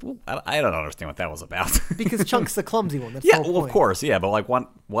 like what? I don't understand what that was about. because Chunk's the clumsy one. That's yeah, the whole well, point. of course, yeah, but like,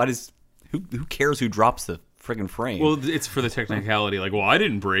 why does who cares who drops the friggin' frame? Well, it's for the technicality. Like, well, I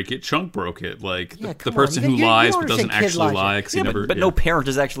didn't break it. Chunk broke it. Like Yeah, the come person on. who You lies don't but doesn't understand kid actually logic. lie because yeah, he never. but no parent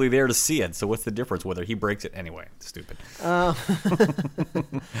is actually there to see it. So what's the difference whether he breaks it anyway? Stupid.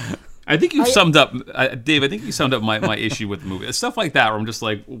 I think you summed up, Dave. I think you summed up my issue with the movie. It's stuff like that where I'm just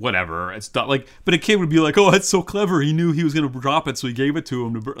like, whatever. It's not like, but a kid would be like, oh, that's so clever. He knew he was going to drop it, so he gave it to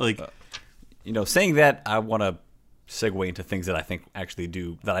him. Saying that, I want to segue into things that I think actually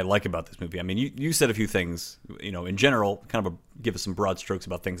that I like about this movie. I mean, you said a few things, in general, kind of give us some broad strokes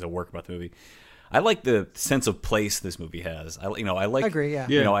about things that work about the movie. I like the sense of place this movie has. I like. I agree, yeah.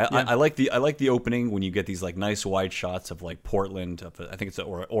 I like the opening when you get these like nice wide shots of like Portland. I think it's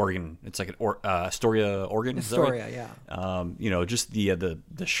Oregon. It's like Astoria, Oregon. Is that right? Astoria, yeah. Just the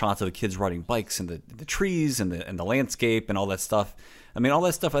shots of the kids riding bikes and the trees and the landscape and all that stuff. I mean, all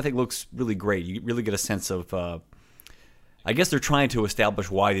that stuff I think looks really great. You really get a sense of. I guess they're trying to establish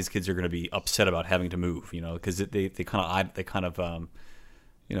why these kids are going to be upset about having to move. Because they kind of.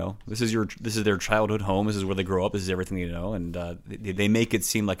 This is their childhood home. This is where they grow up. This is everything they know, and they make it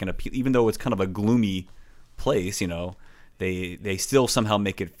seem like even though it's kind of a gloomy place. they still somehow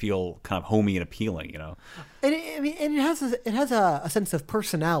make it feel kind of homey and appealing, you know. And it has a sense of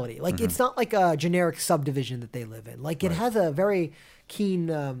personality. Like it's not like a generic subdivision that they live in. Like it has a very keen,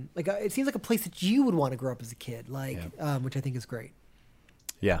 it seems like a place that you would want to grow up as a kid. Which I think is great.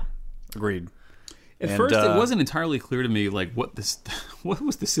 Yeah, agreed. At first, it wasn't entirely clear to me like what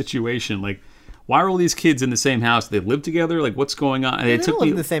was the situation. Like, why are all these kids in the same house? They live together. Like, what's going on? And They don't live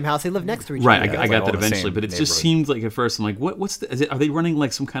in the same house. They live next to each other. Right, I got all that the eventually, same but it just neighborhood. seemed like at first I'm like, are they running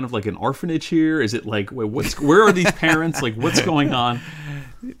like some kind of like an orphanage here? Is it like where are these parents? Like, what's going on?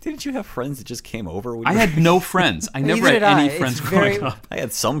 Didn't you have friends that just came over? When I you were- had no friends. I never Neither had did I. any It's friends very- growing up. I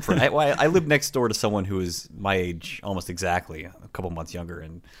had some friends. I lived next door to someone who was my age, almost exactly, a couple months younger,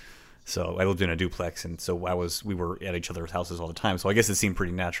 and so I lived in a duplex, and so we were at each other's houses all the time. So I guess it seemed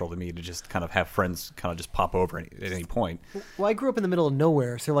pretty natural to me to just kind of have friends kind of just pop over at any point. Well, I grew up in the middle of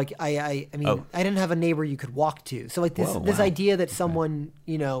nowhere, so like I mean, Oh. I didn't have a neighbor you could walk to. So like this Whoa, this wow. idea that someone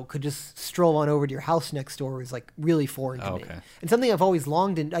could just stroll on over to your house next door was like really foreign to me, Okay. and something I've always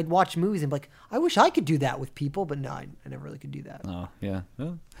longed. And I'd watch movies and be like, I wish I could do that with people, but no, I never really could do that. Oh, yeah.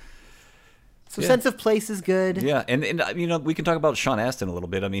 Well, So yeah. sense of place is good. yeah, and we can talk about Sean Astin a little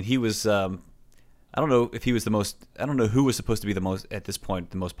bit. I mean, he was. I don't know if he was the most. I don't know who was supposed to be the most at this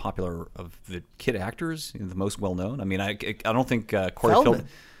point, the most popular of the kid actors, the most well known. I mean, I don't think Corey Feldman,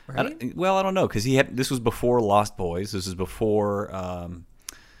 Feldman. right? I don't know because this was before Lost Boys. This was before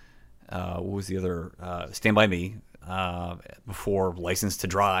what was the other Stand By Me. Before License to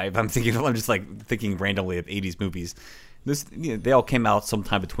Drive. I'm just like thinking randomly of 80s movies. They all came out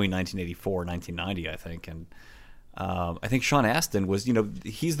sometime between 1984 and 1990, I think. And I think Sean Astin was,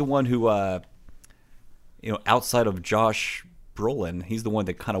 he's the one who, outside of Josh Brolin, he's the one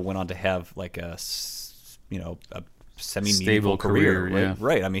that kind of went on to have like a semi-meaningful Stable career, right? yeah.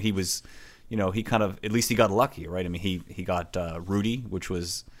 Right. I mean, he was, he kind of, at least he got lucky, right? I mean, he got Rudy, which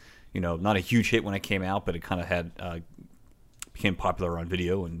was, not a huge hit when it came out, but it kind of had became popular on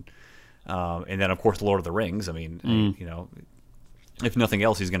video, and then of course Lord of the Rings. I mean, if nothing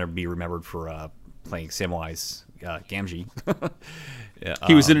else, he's going to be remembered for playing Samwise Gamgee. Yeah,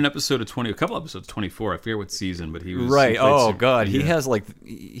 He was in an episode of a couple episodes, 24. I forget what season, but he was right. he played Oh some- God, he yeah. has like,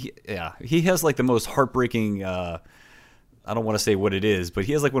 he has like the most heartbreaking. I don't want to say what it is, but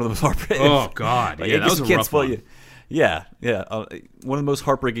he has like one of the most heartbreaking. Oh God, Like, yeah, I that guess was you a can't rough spoil one. you. Yeah, yeah. One of the most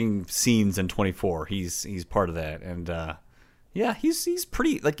heartbreaking scenes in 24. He's part of that, and yeah, he's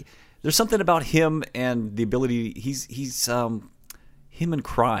pretty. Like, there's something about him and the ability. He's him and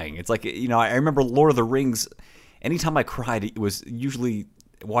crying. It's like, I remember Lord of the Rings. Anytime I cried, it was usually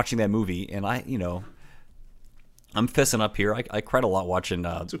watching that movie, and I'm fessing up here. I cried a lot watching.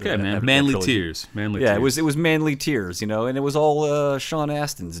 It's okay, man. Manly tears. Manly Yeah, tears. it was manly tears, and it was all Sean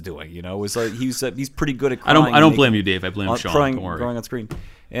Astin's doing. It was like he's pretty good at I crying. don't blame you, Dave. I blame on Sean. crying, Don't worry. crying on screen,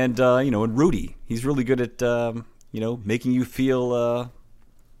 and and Rudy, he's really good at making you feel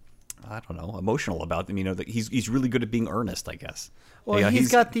I don't know, emotional about them. That he's really good at being earnest, I guess. Well, Yeah, he's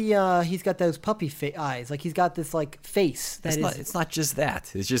got those puppy eyes. Like he's got this like face that is. It's not just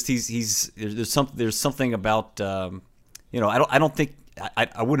that. It's just there's something about I don't think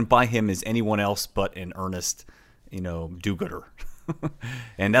I wouldn't buy him as anyone else but an earnest do-gooder.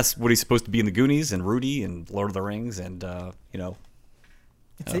 And that's what he's supposed to be in the Goonies and Rudy and Lord of the Rings, and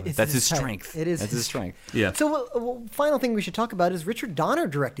It's that's his type. strength. It is That's his strength. Yeah. So, final thing we should talk about is Richard Donner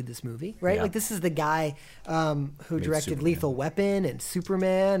directed this movie, right? Yeah. Like, this is the guy who directed Superman. Lethal Weapon and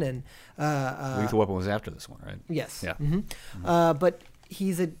Superman, and Lethal Weapon was after this one, right? yes, Yeah. But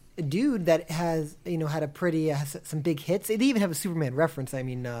he's a dude that has had a pretty has some big hits. They even have a Superman reference. I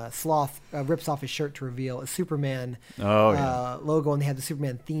mean, Sloth rips off his shirt to reveal a Superman logo, and they have the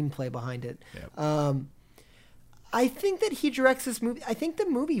Superman theme play behind it. Yep. I think that he directs this movie. I think the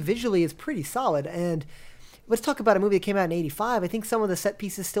movie visually is pretty solid. And let's talk about a movie that came out in '85. I think some of the set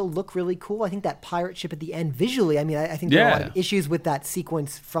pieces still look really cool. I think that pirate ship at the end visually, I mean, I think there are a lot of issues with that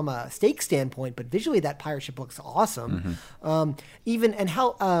sequence from a stake standpoint, but visually that pirate ship looks awesome.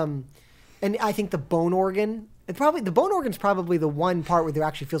 And I think the bone organ, the bone organ's probably the one part where there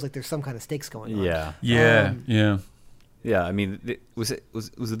actually feels like there's some kind of stakes going on. Yeah. Yeah. Yeah, I mean, was it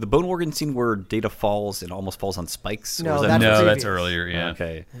the bone organ scene where Data falls and almost falls on spikes? Or No, was that's No, previous. that's earlier. Yeah.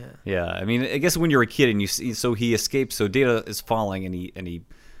 Okay. Yeah. I mean, I guess when you're a kid and you see, so he escapes. So Data is falling, and he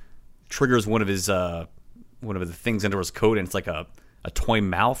triggers one of the things under his coat, and it's like a toy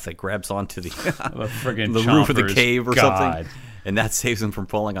mouth that grabs onto the friggin' the roof of the chompers. cave or God. something, and that saves him from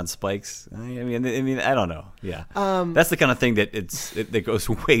falling on spikes. I mean, I don't know. Yeah, that's the kind of thing that that goes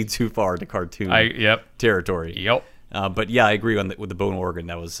way too far to cartoon Yep. territory. Yep. But yeah, I agree with the bone organ.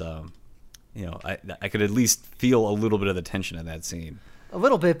 That was I could at least feel a little bit of the tension in that scene. A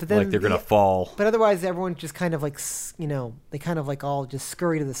little bit, but then Like they're going to fall. But otherwise, everyone just kind of like, they kind of like all just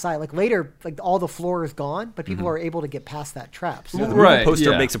scurry to the side. Like later, like all the floor is gone, but people are able to get past that trap. So The Right,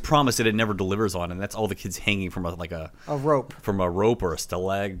 poster yeah. makes a promise that it never delivers on, and that's all the kids hanging from a rope. From a rope or a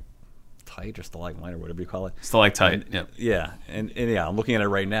stalagmite or stalagmite or whatever you call it. Stalactite. Yep. Yeah, and yeah, I'm looking at it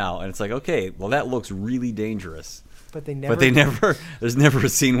right now, and it's like, okay, well, that looks really dangerous. But they never. There's never a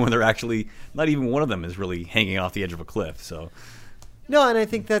scene where they're actually, not even one of them is really hanging off the edge of a cliff. So, No, and I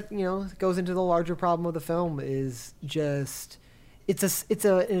think that goes into the larger problem of the film is just it's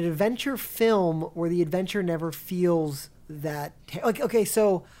an adventure film where the adventure never feels that like okay.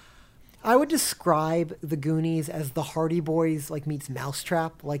 So I would describe the Goonies as the Hardy Boys like meets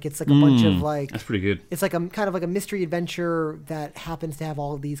Mousetrap. Like it's like a bunch of like That's pretty good. it's like a kind of like a mystery adventure that happens to have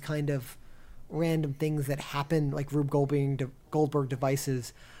all of these kind of random things that happen, like Rube Goldberg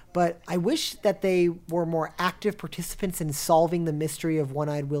devices. But I wish that they were more active participants in solving the mystery of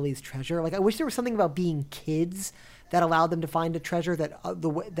One-Eyed Willie's treasure. Like I wish there was something about being kids that allowed them to find a treasure that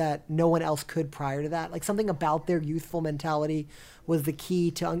that no one else could prior to that. Like something about their youthful mentality was the key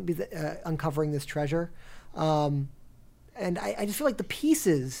to uncovering this treasure. And I just feel like the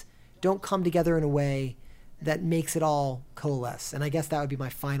pieces don't come together in a way that makes it all coalesce. And I guess that would be my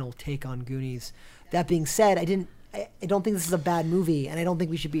final take on Goonies. That being said, I don't think this is a bad movie, and I don't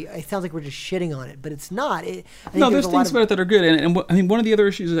think we should be. It sounds like we're just shitting on it, but it's not. I think There's things about it that are good, and I mean, one of the other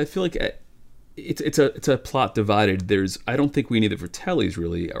issues is I feel like it's a plot divided. I don't think we need the Fratellis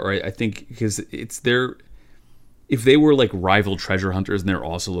really, or I think because it's their. If they were like rival treasure hunters and they're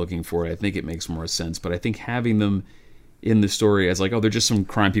also looking for it, I think it makes more sense. But I think having them in the story as like, oh, they're just some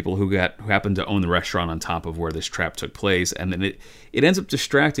crime people who happened to own the restaurant on top of where this trap took place, and then it ends up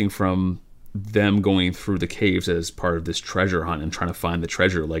distracting from them going through the caves as part of this treasure hunt and trying to find the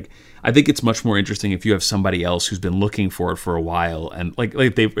treasure. Like, I think it's much more interesting if you have somebody else who's been looking for it for a while, and like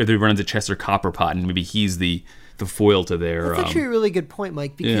if they run into Chester Copperpot and maybe he's the foil to their. That's actually a really good point,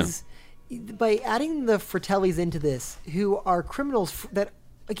 Mike, because by adding the Fratellis into this, who are criminals that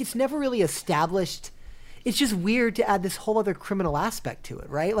like it's never really established. It's just weird to add this whole other criminal aspect to it,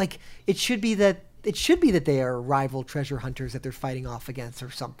 right? Like it should be that they are rival treasure hunters that they're fighting off against or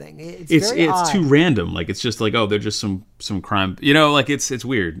something. It's very odd. Too random. Like it's just like, oh, they're just some crime. Like it's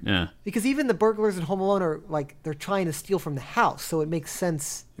weird. Yeah. Because even the burglars in Home Alone are like they're trying to steal from the house, so it makes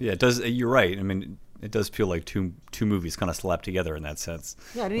sense. Yeah, it does. You're right. I mean, it does feel like two movies kind of slapped together in that sense.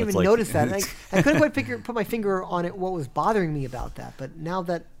 Yeah, I didn't even notice that. I couldn't quite put my finger on it. What was bothering me about that? But now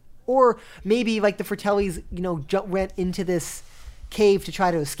that, or maybe like the Fratellis, went into this cave to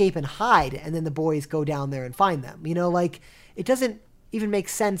try to escape and hide, and then the boys go down there and find them. Like it doesn't even make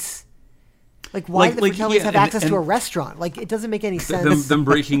sense. Like why do the Fratellis have access to a restaurant? Like it doesn't make any sense. Them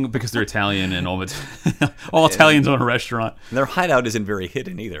breaking because they're Italian and all Italians own a restaurant. And their hideout isn't very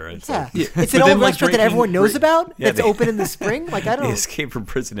hidden either. It's it's an old restaurant that everyone knows about. That's open in the spring. Like I don't. They escape from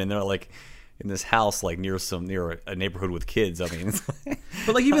prison and they're like in this house, like near a neighborhood with kids. I mean,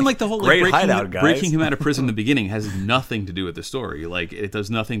 but like even like the whole great hideout, guys. Breaking him out of prison in the beginning has nothing to do with the story. Like it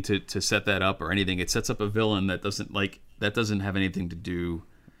does nothing to set that up or anything. It sets up a villain that doesn't have anything to do.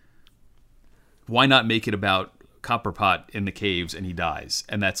 Why not make it about Copperpot in the caves and he dies,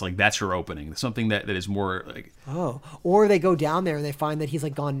 and that's your opening. Something that is more like or they go down there and they find that he's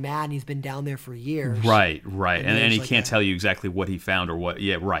like gone mad and he's been down there for years. Right, and he can't tell you exactly what he found or what.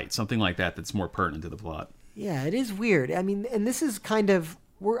 Yeah, right, something like that that's more pertinent to the plot. Yeah, it is weird. I mean, and this is kind of.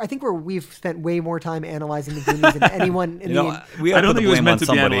 I think we've spent way more time analyzing the Goonies than anyone. We have to put the blame on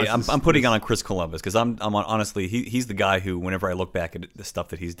somebody. I'm putting it on Chris Columbus because I'm honestly he's the guy who whenever I look back at the stuff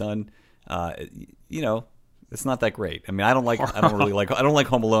that he's done, it's not that great. I mean, I don't like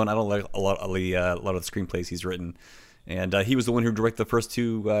Home Alone. I don't like a lot of the screenplays he's written, and he was the one who directed the first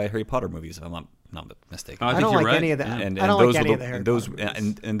two Harry Potter movies. If I'm not mistaken. I don't like any of that. And I don't like any of the Harry Potter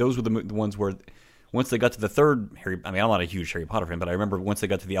movies. And those were the ones where. Once they got to the third Harry, I mean, I'm not a huge Harry Potter fan, but I remember once they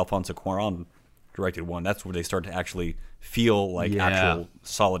got to the Alfonso Cuarón directed one, that's where they started to actually feel like actual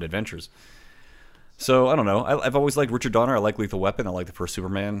solid adventures. So I don't know. I've always liked Richard Donner. I like Lethal Weapon. I like the first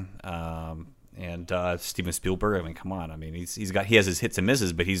Superman. And Steven Spielberg. I mean, come on. I mean, he has his hits and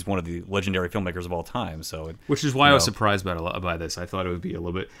misses, but he's one of the legendary filmmakers of all time. So, which is why I was surprised by this. I thought it would be a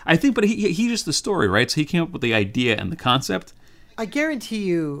little bit. I think, but he just the story, right? So he came up with the idea and the concept. I guarantee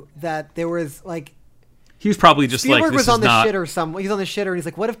you that there was like. He was probably just Spielberg like, this was on is the not... shitter He's on the shitter, and he's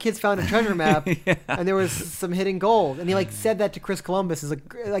like, "What if kids found a treasure map and there was some hidden gold?" And he like said that to Chris Columbus. Is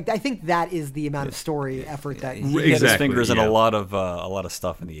like I think that is the amount of story effort that He had his fingers in a lot of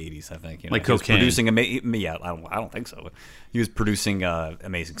stuff in the 80s, I think. Like he was cocaine. producing I don't think so. He was producing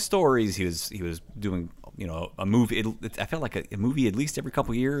amazing stories. He was doing a movie. I felt like a movie at least every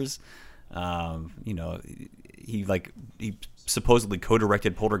couple years. He supposedly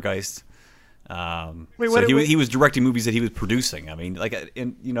co-directed Poltergeist. He was directing movies that he was producing. I mean,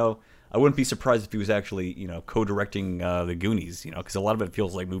 I wouldn't be surprised if he was actually, co-directing The Goonies, because a lot of it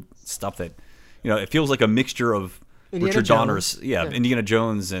feels like stuff that, it feels like a mixture of Indiana Richard Jones. Donner's, Indiana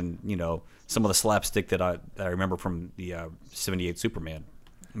Jones and, some of the slapstick that I remember from the 78 Superman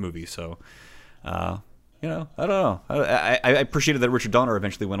movie. So, I don't know. I appreciated that Richard Donner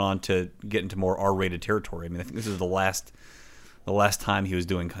eventually went on to get into more R-rated territory. I mean, I think this is the last time he was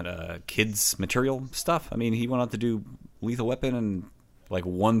doing kind of kids material stuff. I mean, he went on to do Lethal Weapon and like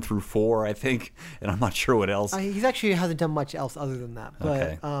 1 through 4, I think, and I'm not sure what else. He's actually hasn't done much else other than that. But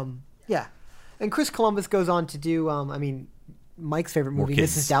Okay. yeah, and Chris Columbus goes on to do Mike's favorite movie,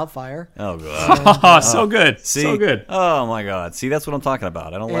 kids. Mrs. Doubtfire. Oh god, Oh, so good. see, So good. Oh my god, see, that's what I'm talking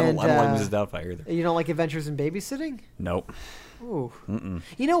about. I don't like Mrs. Doubtfire either. You don't like Adventures in Babysitting? Nope. Ooh.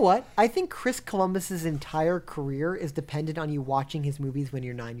 You know what? I think Chris Columbus's entire career is dependent on you watching his movies when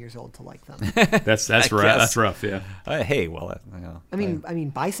you're 9 years old to like them. That's rough. guess. That's rough, yeah. Hey, well, I mean,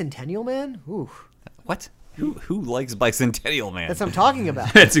 Bicentennial Man? Ooh. what? Who likes Bicentennial Man? That's what I'm talking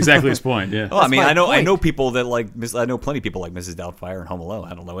about. That's exactly his point, yeah. Well, I mean, my I know point. people that like. I know plenty of people like Mrs. Doubtfire and Home Alone.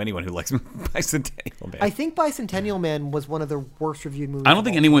 I don't know anyone who likes Bicentennial Man. I think Bicentennial Man was one of the worst reviewed movies. I don't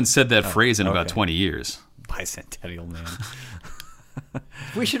think anyone said that phrase in about okay. 20 years. Bicentennial Man.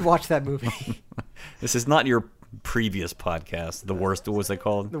 We should watch that movie. This is not your previous podcast. The worst. What was it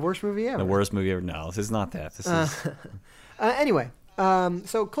called? The worst movie ever. The worst movie ever. No, this is not that. This is. Anyway,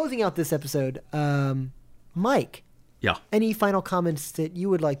 so closing out this episode, Mike, Yeah. any final comments that you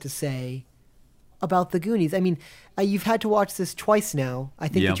would like to say about The Goonies? I mean, you've had to watch this twice now. I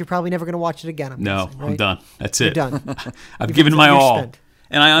think Yeah. that you're probably never going to watch it again. No, guessing, I'm right? done. That's You're it. done. I've You've- given my you're all. spent.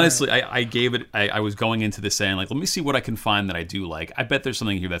 And I honestly, I gave it, I was going into this saying, like, let me see what I can find that I do like. I bet there's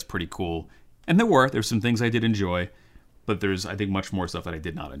something here that's pretty cool. And there's some things I did enjoy, but there's, I think, much more stuff that I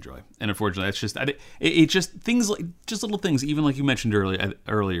did not enjoy. And unfortunately, that's just, it just, things like, just little things, even like you mentioned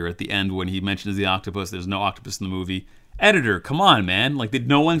earlier at the end when he mentions the octopus, there's no octopus in the movie. Editor, come on, man. Like, did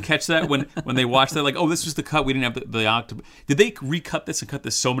no one catch that when they watched that? Like, oh, this was the cut. We didn't have the octopus. Did they recut this and cut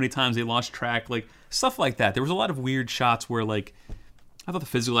this so many times they lost track? Like, stuff like that. There was a lot of weird shots where, like, I thought the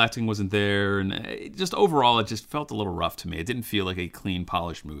physical acting wasn't there, and just overall, it just felt a little rough to me. It didn't feel like a clean,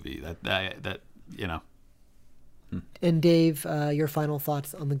 polished movie. That you know. And Dave, your final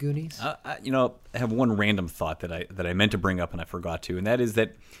thoughts on The Goonies? I have one random thought that I meant to bring up and I forgot to, and that is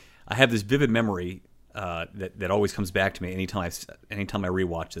that I have this vivid memory that always comes back to me anytime I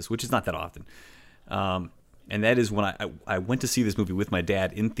rewatch this, which is not that often. And that is when I went to see this movie with my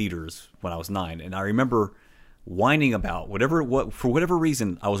dad in theaters when I was 9, and I remember whining about for whatever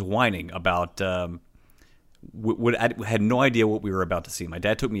reason I was whining about. I had no idea what we were about to see. My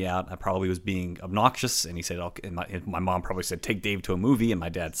dad took me out. I probably was being obnoxious, and he said, "Okay." And my mom probably said, "Take Dave to a movie." And my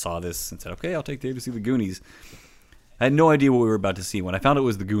dad saw this and said, "Okay, I'll take Dave to see The Goonies." I had no idea what we were about to see. When I found it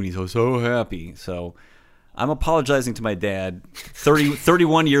was The Goonies, I was so happy. So I'm apologizing to my dad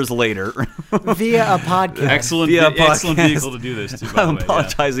 31 years later. Via a podcast. Excellent podcast. vehicle to do this too. By I'm the way, yeah.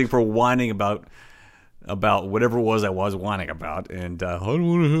 apologizing for whining about whatever it was I was whining about, and I don't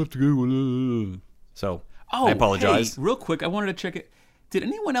want to have to go. So I apologize. Hey, real quick, I wanted to check it. Did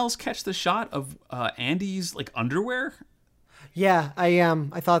anyone else catch the shot of Andy's like underwear? Yeah,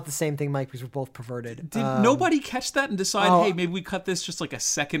 I thought the same thing, Mike, because we're both perverted. Did nobody catch that and decide, oh, hey, maybe we cut this just like a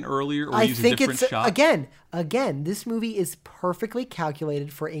second earlier, or I use a think different it's shot? again. This movie is perfectly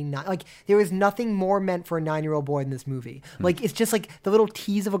calculated for there is nothing more meant for a 9-year-old boy in this movie. Like it's just like the little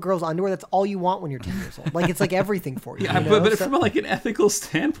tease of a girl's underwear. That's all you want when you're 10 years old. Like it's like everything for you. Yeah, you know? but So- from like an ethical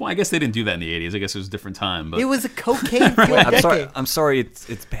standpoint, I guess they didn't do that in the 80s. I guess it was a different time. But it was a cocaine fueled decade. I'm sorry.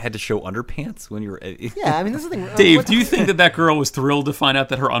 It's bad to show underpants when you're. Yeah, I mean this is the thing. Dave, do you think that girl was thrilled to find out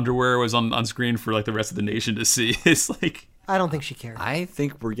that her underwear was on screen for like the rest of the nation to see? It's like, I don't think she cared. I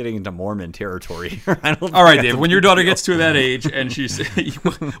think we're getting into Mormon territory. all right, Dave. When your daughter gets to that age, and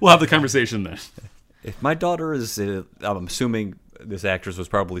we'll have the conversation then. If my daughter is, I'm assuming this actress was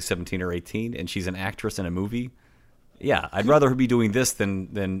probably 17 or 18, and she's an actress in a movie. Yeah, I'd rather her be doing this than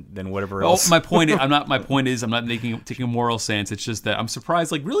whatever else. My point is, I'm not taking a moral stance. It's just that I'm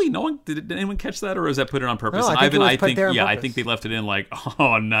surprised. Like, really, no one did anyone catch that, or is that put in on purpose? No, I think it was put there on I purpose. think they left it in. Like,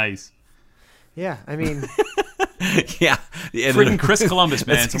 oh, nice. Yeah, I mean, Yeah, the Freaking Chris Columbus,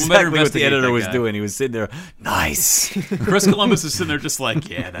 man. That's Someone better exactly what the investigate editor that was guy. doing. He was sitting there, nice. Chris Columbus is sitting there just like,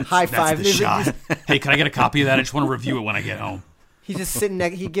 yeah, that's, High that's five. the They- shot. Hey, can I get a copy of that? I just want to review it when I get home. he's just sitting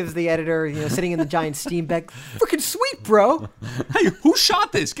next. He gives the editor, sitting in the giant steam deck. Freaking sweet, bro. Hey, who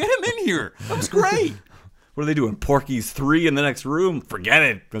shot this? Get him in here. That was great. What are they doing? Porky's 3 in the next room? Forget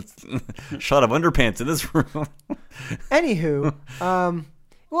it. Shot of underpants in this room. Anywho,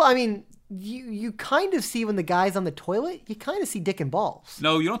 well, I mean, you kind of see when the guy's on the toilet, you kind of see dick and balls.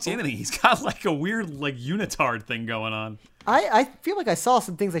 No, you don't see anything. He's got like a weird like unitard thing going on. I feel like I saw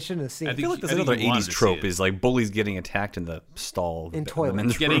some things I shouldn't have seen. I I feel like there's I think another he wanted 80s to see trope it. is like bullies getting attacked in the stall. In the toilets.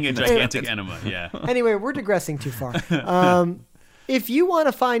 men's Getting a room. gigantic enema, yeah. Anyway, we're digressing too far. If you want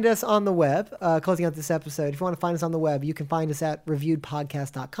to find us on the web, closing out this episode, if you want to find us on the web, you can find us at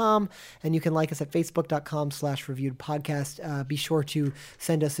reviewedpodcast.com, and you can like us at facebook.com/reviewedpodcast. Be sure to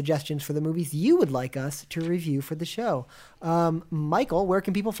send us suggestions for the movies you would like us to review for the show. Michael, where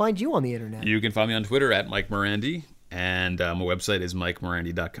can people find you on the internet? You can find me on Twitter at Mike Morandi, and my website is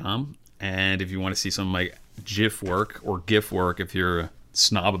mikemorandi.com. And if you want to see some of my GIF work or GIF work, if you're a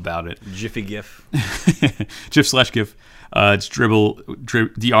snob about it, Jiffy GIF. GIF/GIF. It's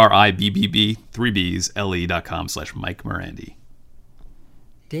DRIBBB 3Bs LE.com/Mike Morandi.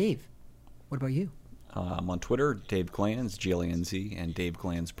 Dave, what about you? I'm on Twitter, Dave Glanz, GLANZ, and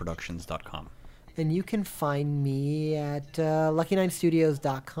DaveGlanzProductions.com. And you can find me at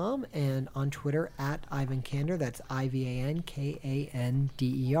lucky9studios.com and on Twitter at Ivan Kander. That's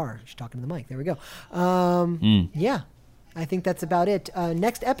IVANKANDER. Just talking to the mic. There we go. Yeah, I think that's about it.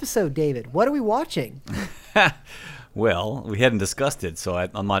 Next episode, David, what are we watching? Well, we hadn't discussed it, so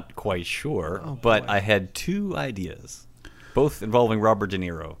I'm not quite sure. But I had 2 ideas, both involving Robert De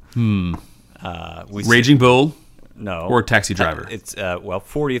Niro. Raging Bull No. or Taxi Driver? It's,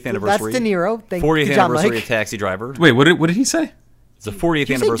 40th anniversary. That's De Niro. 40th Good job, anniversary Mike. of Taxi Driver. Wait, what did he say? It's the 40th Did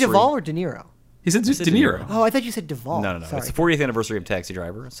you say anniversary. Duvall or De Niro? He said De Niro. Oh, I thought you said Duvall. No. Sorry. It's the 40th anniversary of Taxi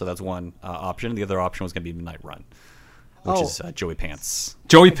Driver, so that's one option. The other option was going to be Midnight Run, which Oh. is Joey Pants.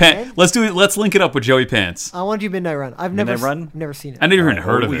 Joey Again? Pants. Let's do it. Let's link it up with Joey Pants. I want to do Midnight Run. I've Midnight never Run? never seen it. I never even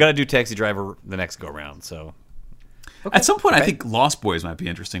heard of We it. got to do Taxi Driver the next go round. So, At some point, I think Lost Boys might be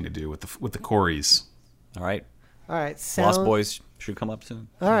interesting to do with the Coreys. all right, All right, Lost Boys should come up soon.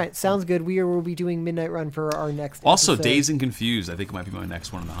 All right, sounds good. Will be doing Midnight Run for our next. Also, episode. Dazed and Confused. I think might be my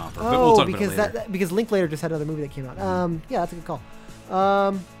next one in the hopper. But we'll talk because about it later. because Linklater just had another movie that came out. Yeah, that's a good call.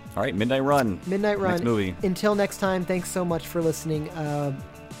 All right, Midnight Run. Midnight Run. Next movie. Until next time, thanks so much for listening.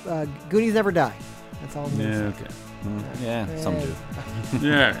 Goonies never die. That's all I'm gonna Yeah, say. okay. Yeah, some do.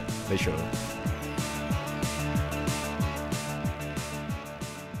 Yeah. They should.